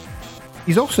 because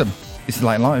he's awesome. This is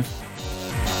Later Live.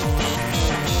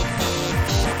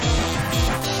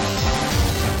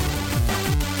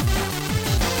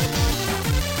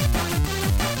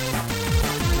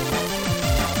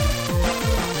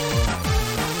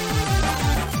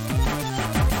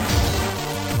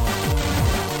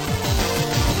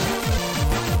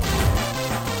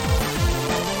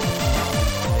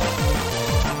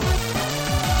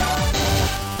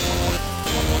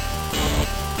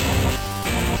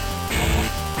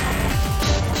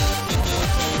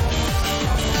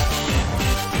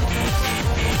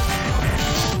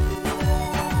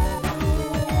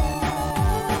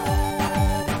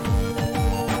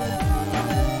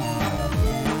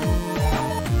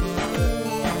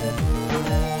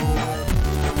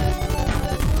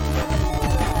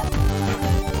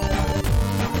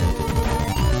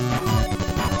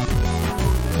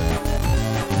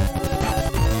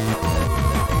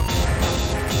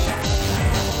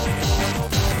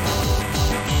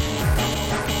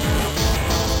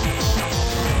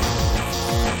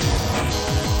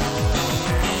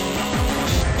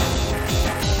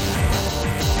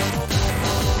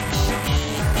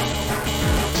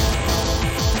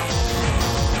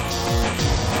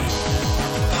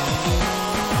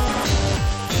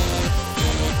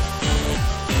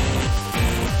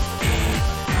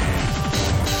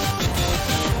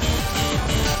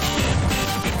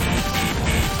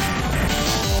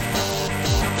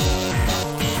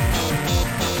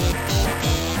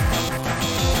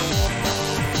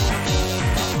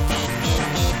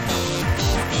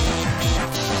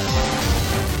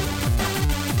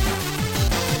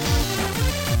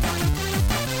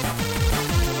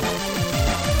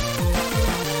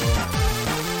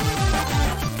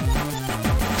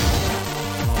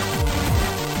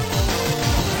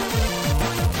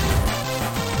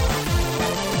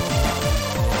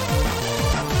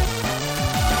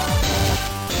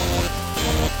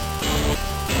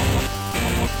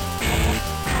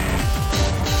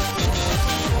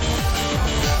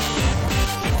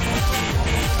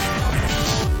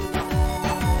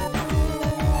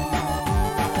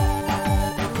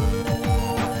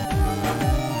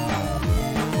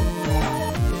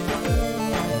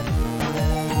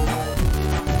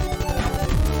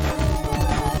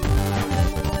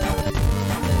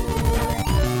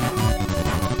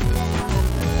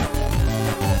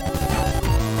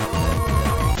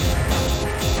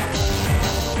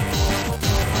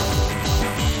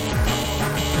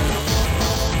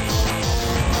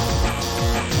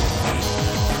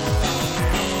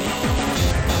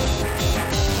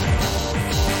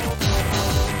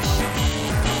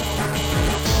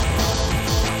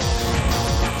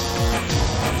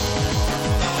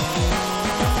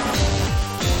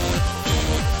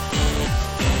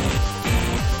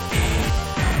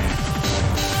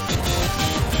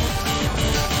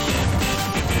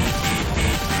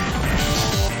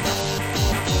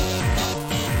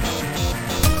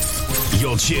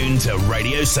 You're tuned to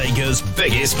Radio Sega's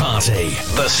biggest party,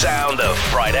 the sound of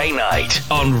Friday night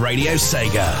on Radio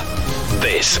Sega.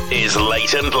 This is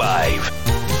Latent Live.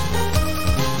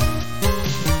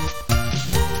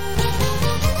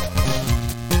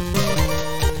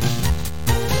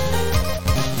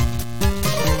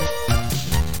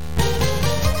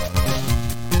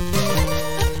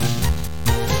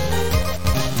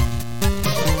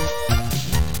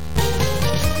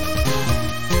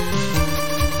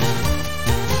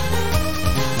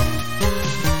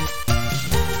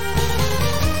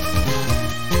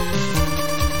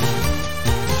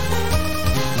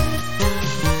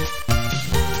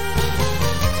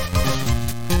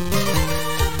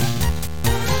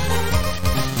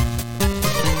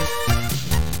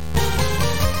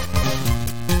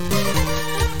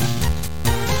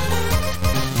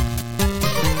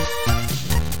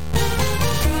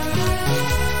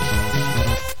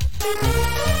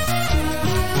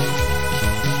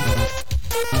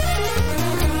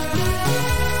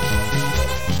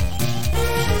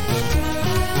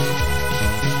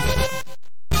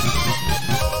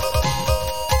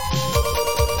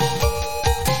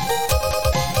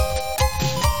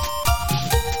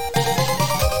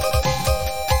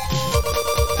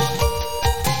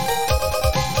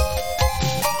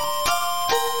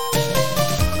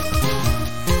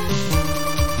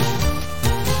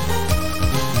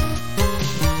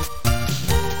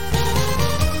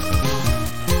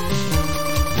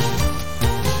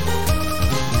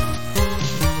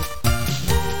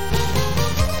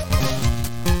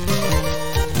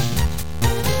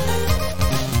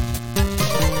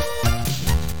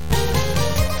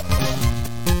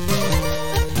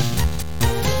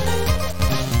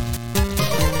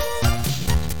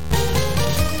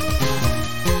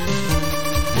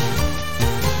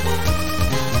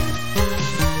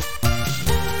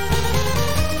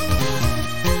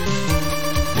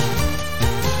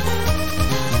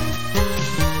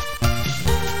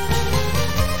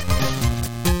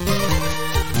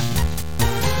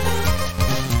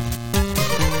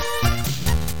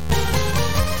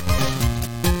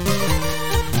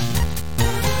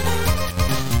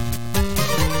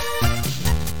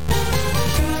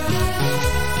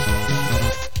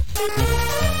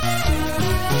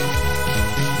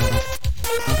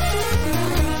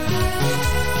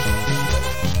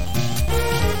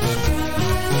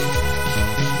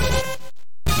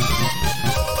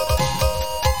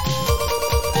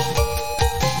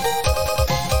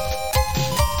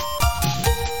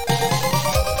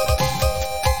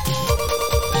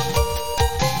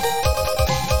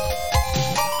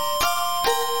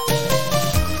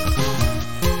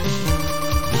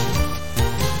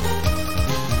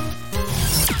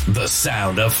 The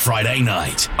sound of Friday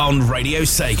night on Radio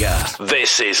Sega.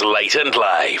 This is Latent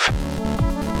Live.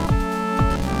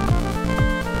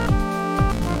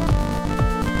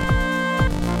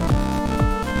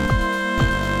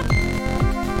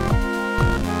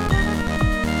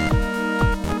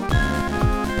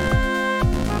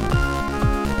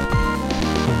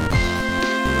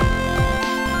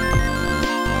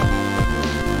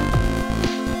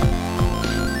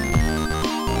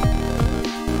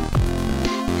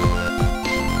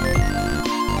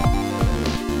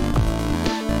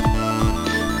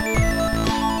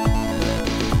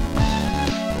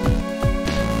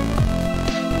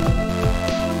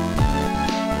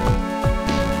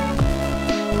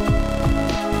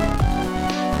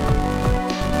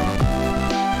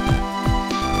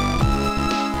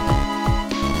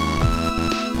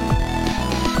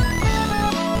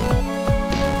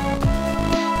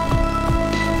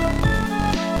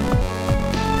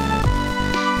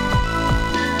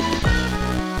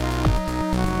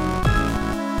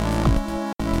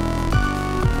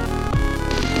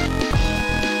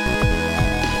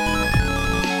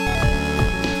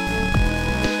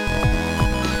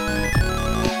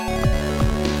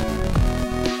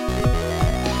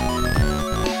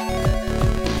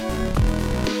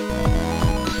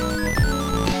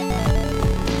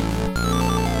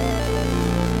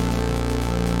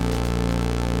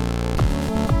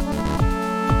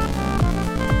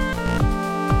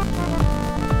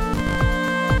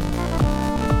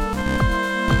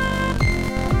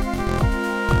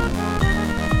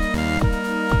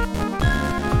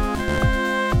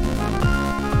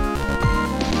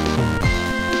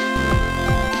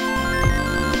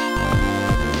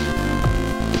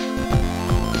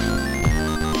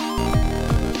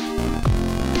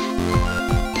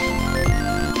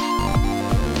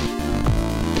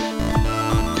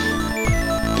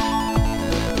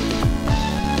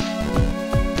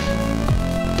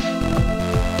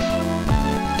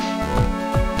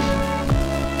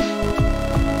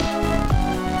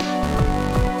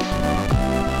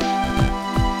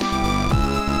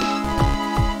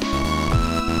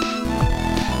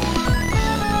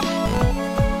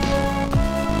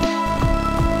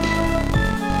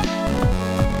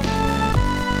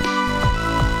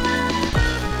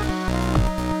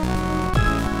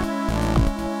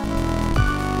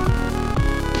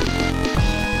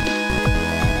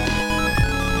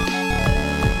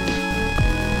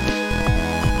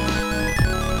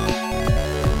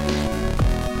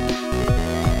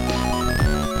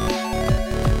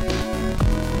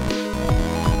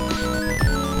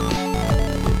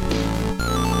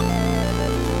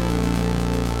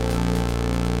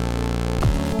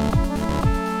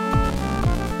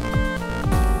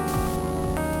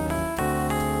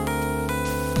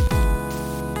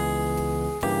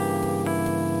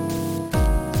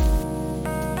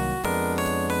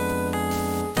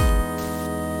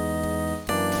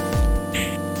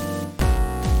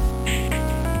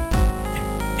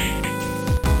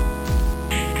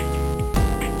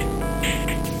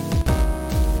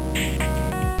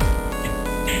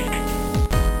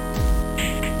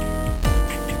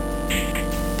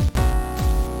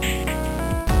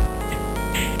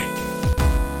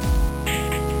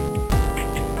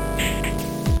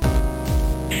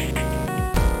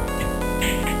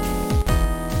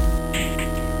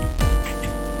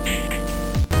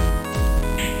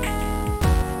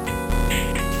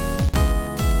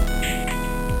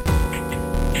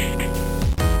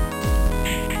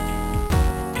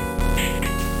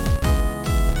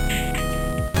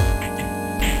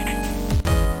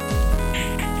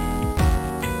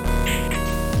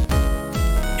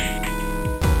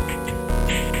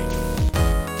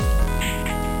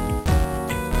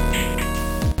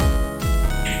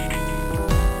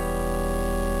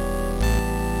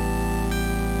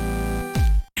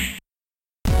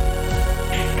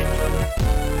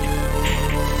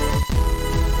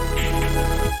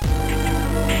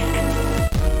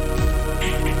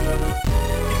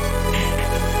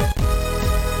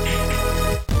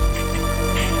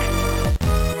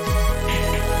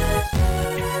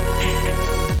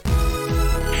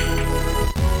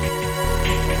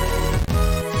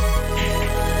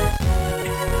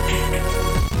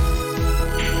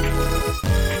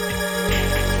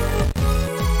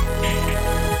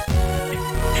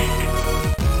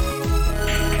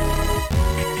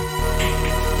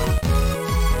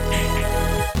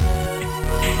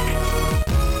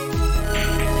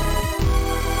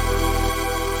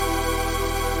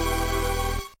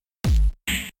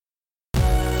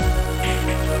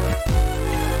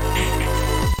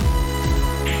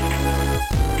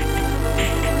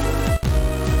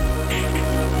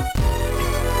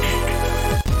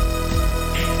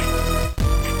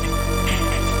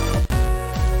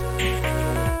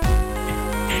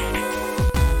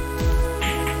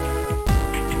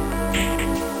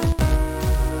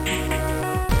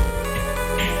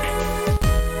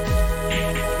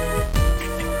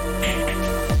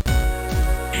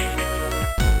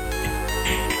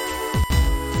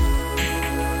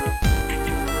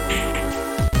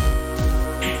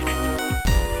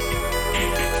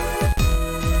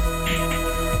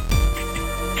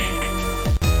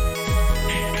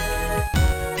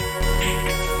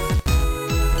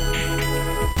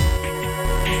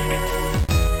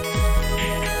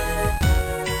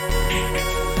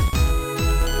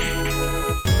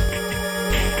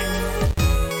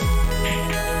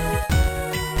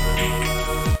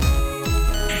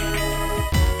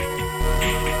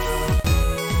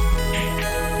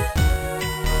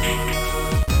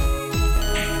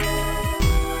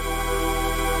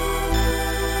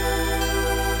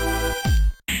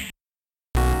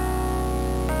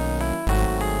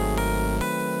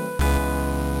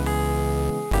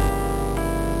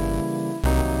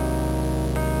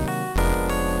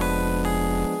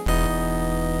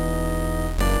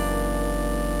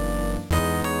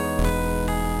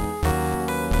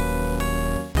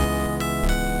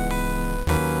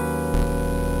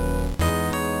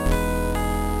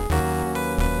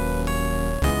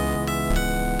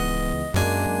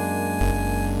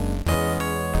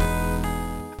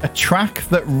 a track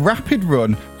that Rapid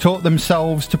Run taught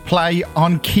themselves to play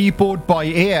on keyboard by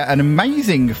ear. An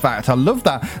amazing fact. I love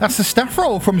that. That's the staff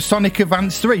roll from Sonic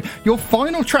Advance 3. Your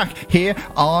final track here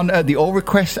on the All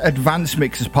Request Advance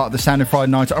Mix as part of the Sound of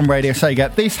Friday Night on Radio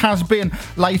Sega. This has been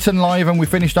Leighton Live, and we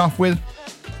finished off with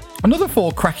another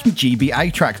 4 cracking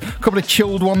GBA tracks. A couple of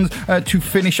chilled ones to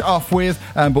finish off with,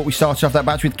 but we started off that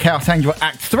batch with Chaos Angel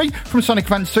Act 3 from Sonic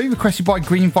Advance 3, requested by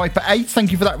Green Viper 8.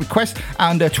 Thank you for that request.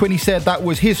 And Twinny said that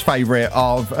was his favourite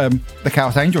of the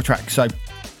Chaos Angel track, so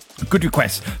good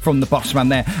request from the boss man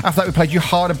there. After that, we played You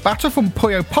Harder Battle from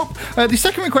Puyo Pop. The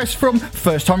second request from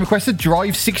first time requester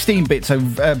Drive 16-bit. So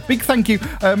big thank you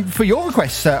for your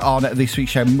requests on this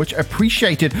week's show. Much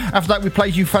appreciated. After that, we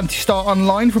played You Fantasy Star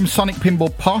Online from Sonic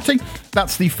Pinball Party.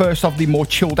 That's the first of the more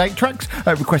chilled out tracks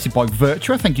requested by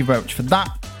Virtua. Thank you very much for that.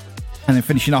 And then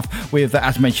finishing off with,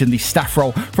 as mentioned, the staff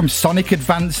roll from Sonic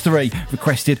Advance 3,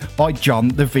 requested by John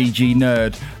the VG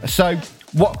Nerd. So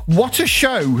what a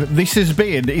show this has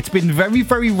been. It's been very,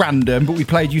 very random, but we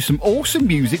played you some awesome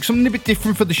music, something a bit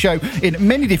different for the show in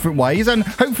many different ways, and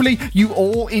hopefully you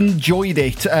all enjoyed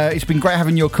it. It's been great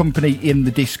having your company in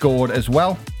the Discord as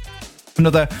well.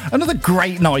 Another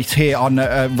great night here on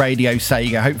Radio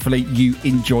Sega. Hopefully you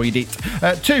enjoyed it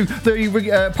too.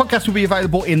 The podcast will be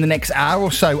available in the next hour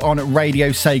or so on Radio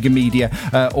Sega Media,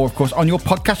 or of course on your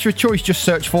podcaster of choice. Just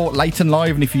search for Leighton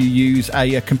Live, and if you use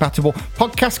a compatible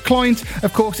podcast client,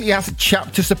 of course it has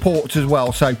chapter support as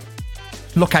well, so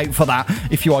look out for that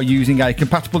if you are using a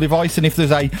compatible device. And if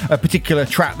there's a particular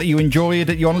track that you enjoyed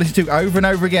that you want to listen to over and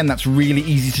over again, that's really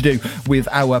easy to do with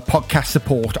our podcast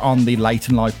support on the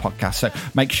Leighton Live podcast. So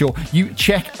make sure you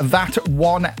check that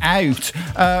one out.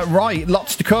 Right,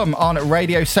 lots to come on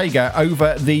Radio Sega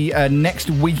over the next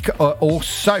week or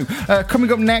so.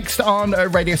 Coming up next on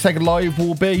Radio Sega Live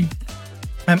will be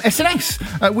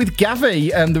SNS with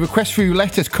Gavi. The request for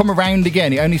letters come around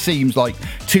again. It only seems like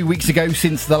 2 weeks ago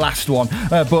since the last one,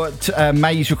 but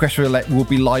May's request for roulette will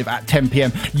be live at 10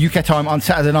 p.m. UK time on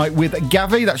Saturday night with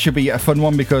Gavi. That should be a fun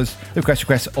one because the request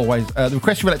for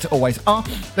roulette always are.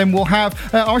 Then we'll have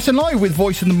RSN Live with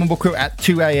Voice and the Mumble Crew at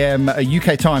 2 a.m.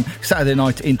 UK time Saturday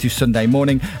night into Sunday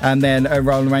morning, and then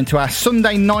rolling around to our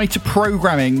Sunday night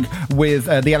programming with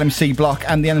the LMC block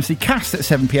and the LMC cast at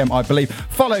 7 p.m. I believe,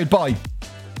 followed by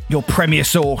your premier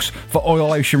source for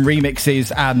Oil Ocean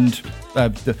remixes and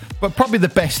but probably the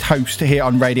best host here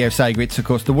on Radio Sega. It's of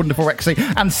course the wonderful Rexy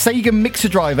and Sega Mixer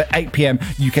Drive at 8 p.m.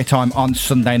 UK time on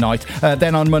Sunday night.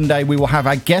 Then on Monday we will have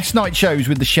our guest night shows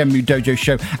with the Shenmue Dojo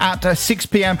show at 6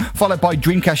 p.m. followed by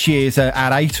Dreamcast Years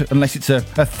at 8, unless it's a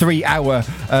 3-hour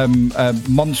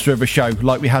monster of a show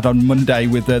like we had on Monday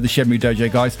with the Shenmue Dojo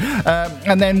guys.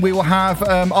 And then we will have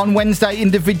on Wednesday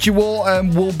Individual.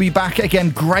 We'll be back again.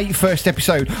 Great first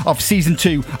episode of season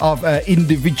 2 of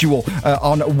Individual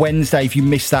on Wednesday. If you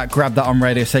missed that, grab that on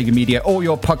Radio Sega Media or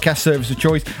your podcast service of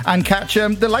choice and catch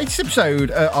the latest episode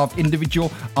of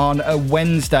Individual on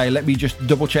Wednesday. Let me just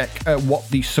double check what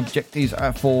the subject is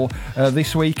for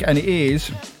this week, and it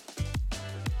is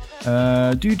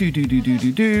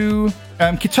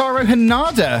Kitaro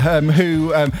Hanada, who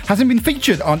hasn't been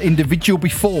featured on Individual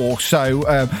before, so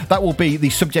that will be the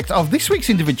subject of this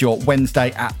week's Individual,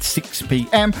 Wednesday at 6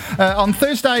 p.m. On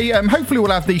Thursday, hopefully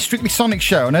we'll have the Strictly Sonic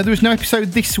show. I know there was no episode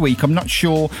this week. I'm not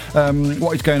sure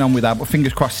what is going on with that, but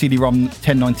fingers crossed CD-ROM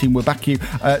 1019 will back you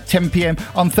 10 p.m.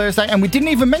 on Thursday. And we didn't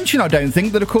even mention, I don't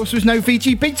think, that of course there was no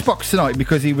VG Beatsbox tonight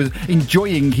because he was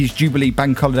enjoying his Jubilee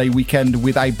Bank Holiday weekend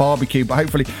with a barbecue, but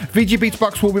hopefully VG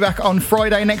Beatsbox will be back on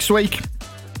Friday next week.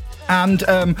 And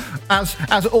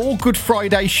as all Good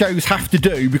Friday shows have to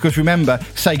do, because remember,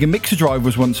 Sega Mixer Drive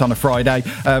was once on a Friday,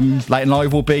 Leighton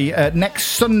Live will be next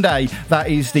Sunday. That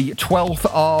is the 12th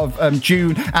of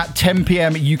June at 10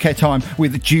 p.m. UK time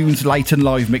with June's Leighton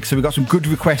Live mix. So we've got some good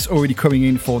requests already coming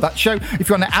in for that show. If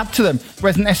you want to add to them,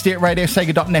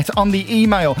 ResidentSD@RadioSega.net on the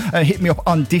email. Hit me up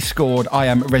on Discord. I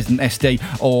am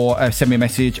ResidentSD, or send me a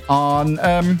message on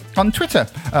Twitter.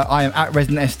 I am at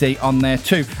ResidentSD on there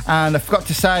too. And I forgot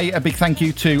to say a big thank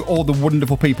you to all the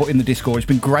wonderful people in the Discord. It's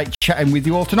been great chatting with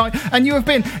you all tonight. And you have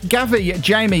been Gavi,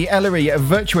 Jamie, Ellery,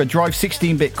 Virtua, Drive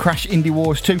 16-bit, Crash Indie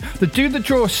Wars 2, The Dude That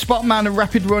Draws, Spotman,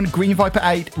 Rapid Run, Green Viper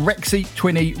 8, Rexy,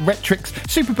 Twinny, Retrix,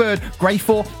 Superbird,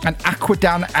 Grey4, and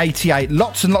Aquadan 88.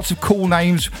 Lots and lots of cool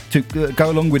names to go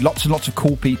along with lots and lots of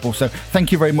cool people. So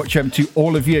thank you very much to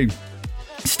all of you.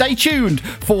 Stay tuned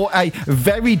for a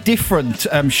very different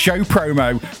show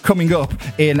promo coming up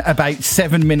in about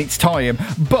 7 minutes time,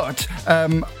 but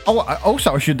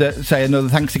also I should say another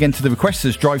thanks again to the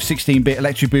requesters: Drive 16-bit,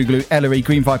 Electric Boogaloo, Ellery,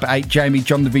 Green Viper 8, Jamie,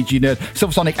 John the VG Nerd,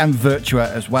 Silver Sonic and Virtua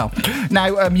as well.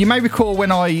 Now you may recall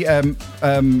when I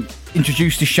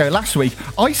introduced this show last week,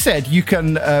 I said you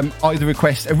can either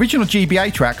request original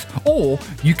GBA tracks or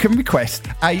you can request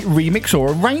a remix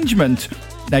or arrangement.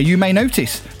 Now, you may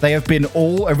notice they have been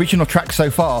all original tracks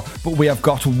so far, but we have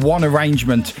got one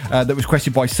arrangement that was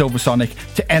requested by Silver Sonic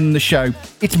to end the show.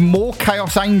 It's more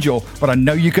Chaos Angel, but I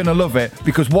know you're going to love it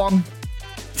because, one,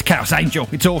 it's Chaos Angel,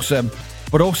 it's awesome,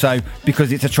 but also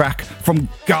because it's a track from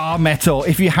Gar Metal.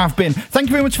 If you have been, thank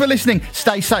you very much for listening.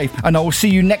 Stay safe, and I will see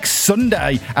you next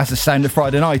Sunday as the Sound of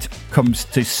Friday Night comes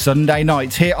to Sunday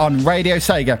nights here on Radio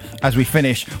Sega as we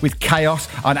finish with Chaos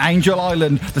on Angel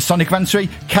Island, the Sonic Advance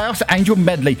Chaos Angel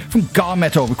medley from Gar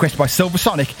Metal, requested by Silver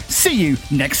Sonic. See you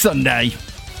next Sunday.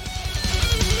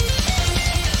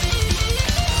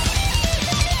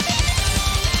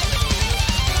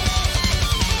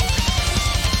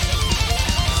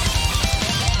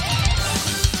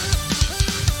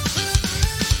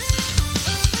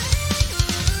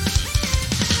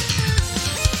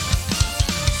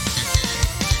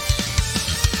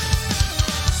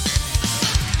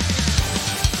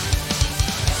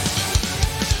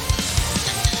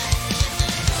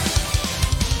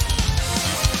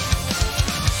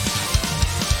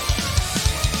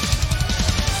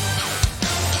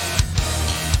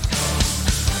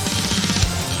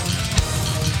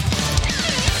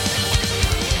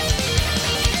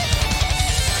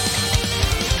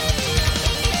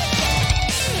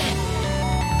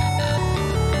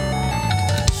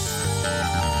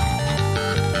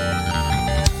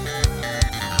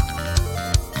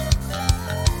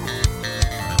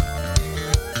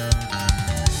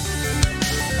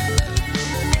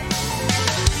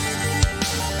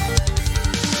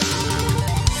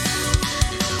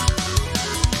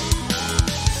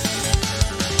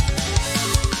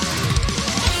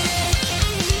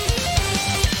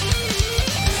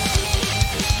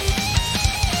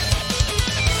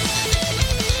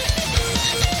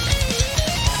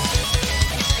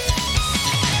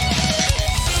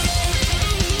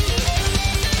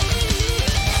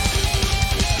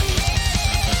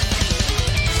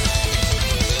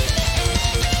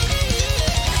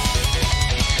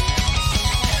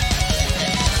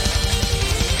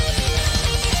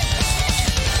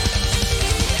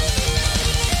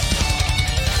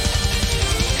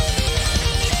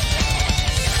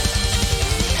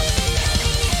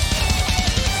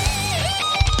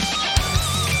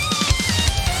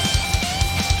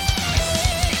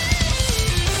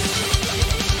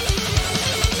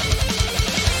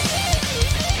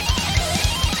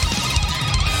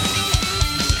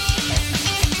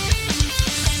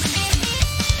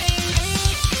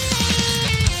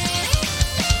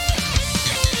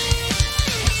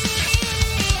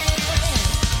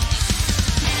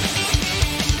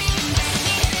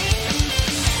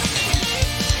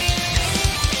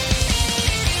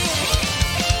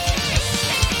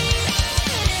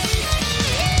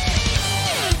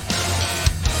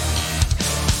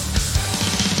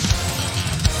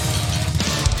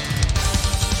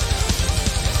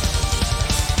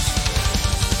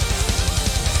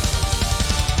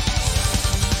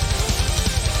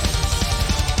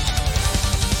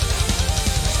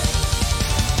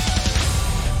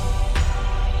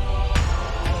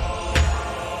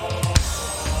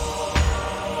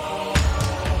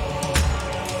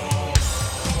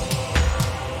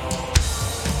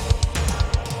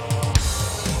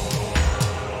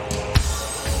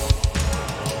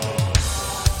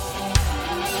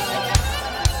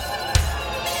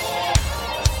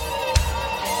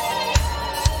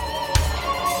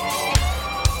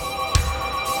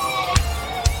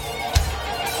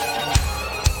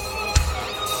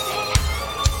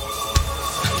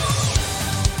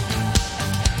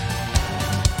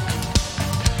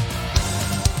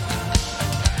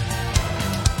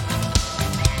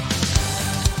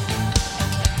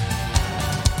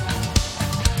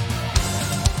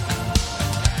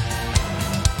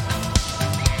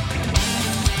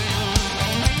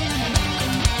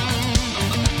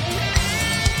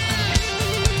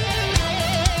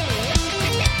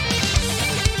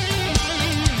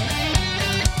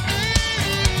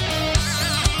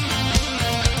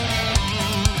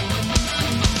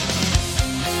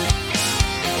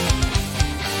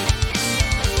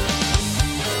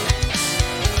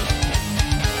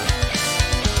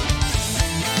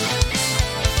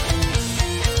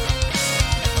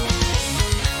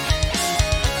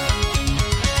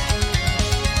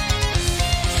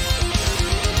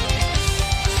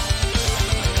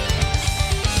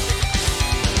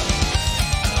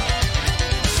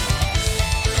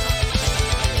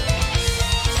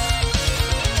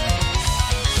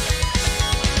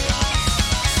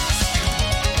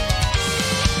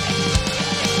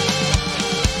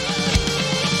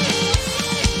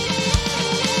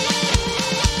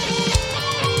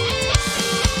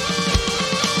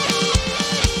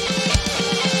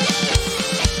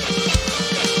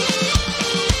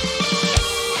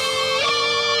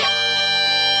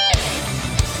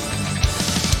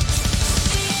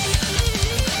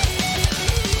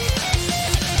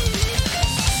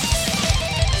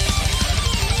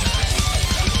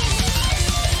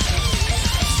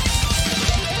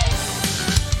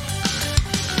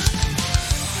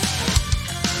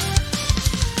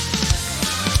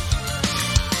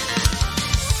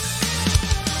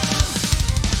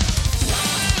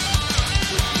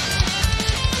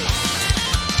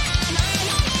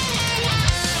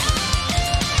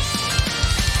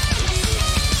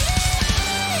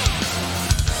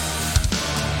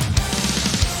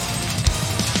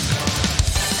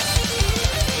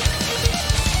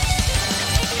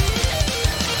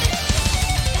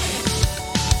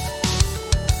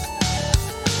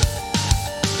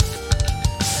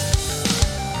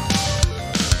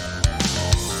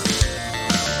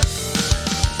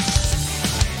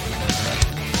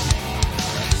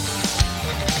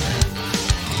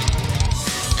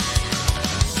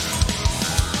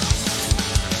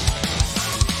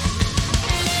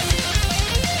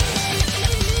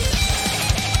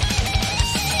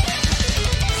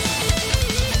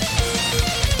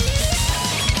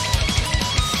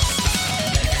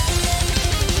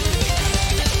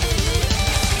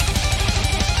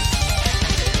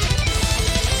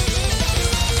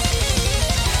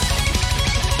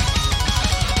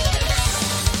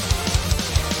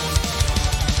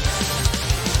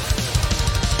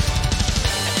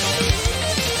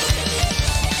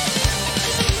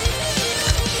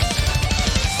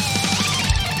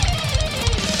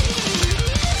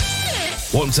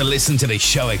 Want to listen to this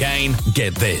show again?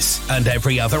 Get this and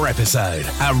every other episode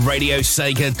at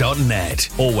radiosega.net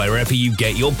or wherever you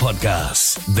get your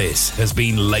podcasts. This has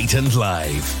been Latent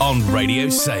Live on Radio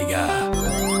Sega.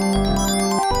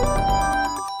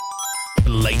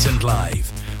 Latent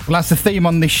Live. Well, that's the theme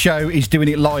on this show, is doing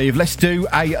it live. Let's do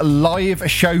a live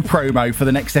show promo for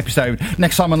the next episode.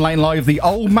 Next time on Lane Live, the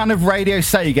old man of Radio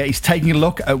Sega is taking a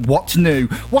look at what's new.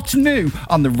 What's new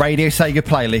on the Radio Sega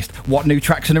playlist? What new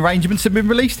tracks and arrangements have been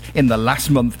released in the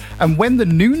last month? And when the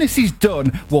newness is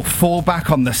done, we'll fall back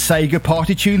on the Sega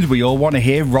party tunes we all want to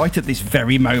hear right at this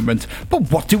very moment.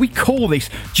 But what do we call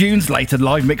this? June's Latent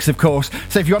Live mix, of course.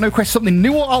 So if you want to request something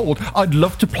new or old, I'd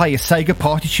love to play a Sega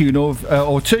party tune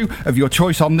or two of your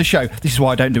choice on the show. This is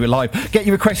why I don't do it live. Get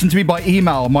your requests into me by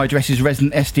email. My address is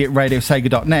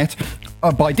residentsd@radiosega.net.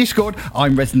 By Discord,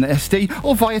 I'm ResidentSD,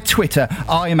 or via Twitter,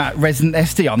 I'm at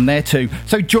ResidentSD on there too.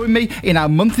 So join me in our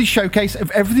monthly showcase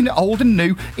of everything old and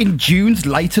new in June's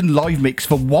Latent Live mix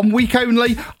for 1 week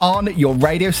only on your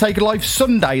Radio Sega Live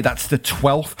Sunday. That's the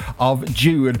 12th of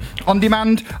June. On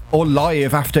demand or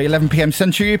live after 11 PM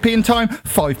Central European Time,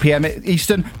 5 PM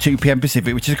Eastern, 2 PM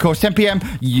Pacific, which is of course 10 PM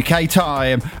UK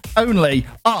time. Only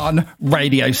on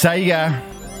Radio Sega.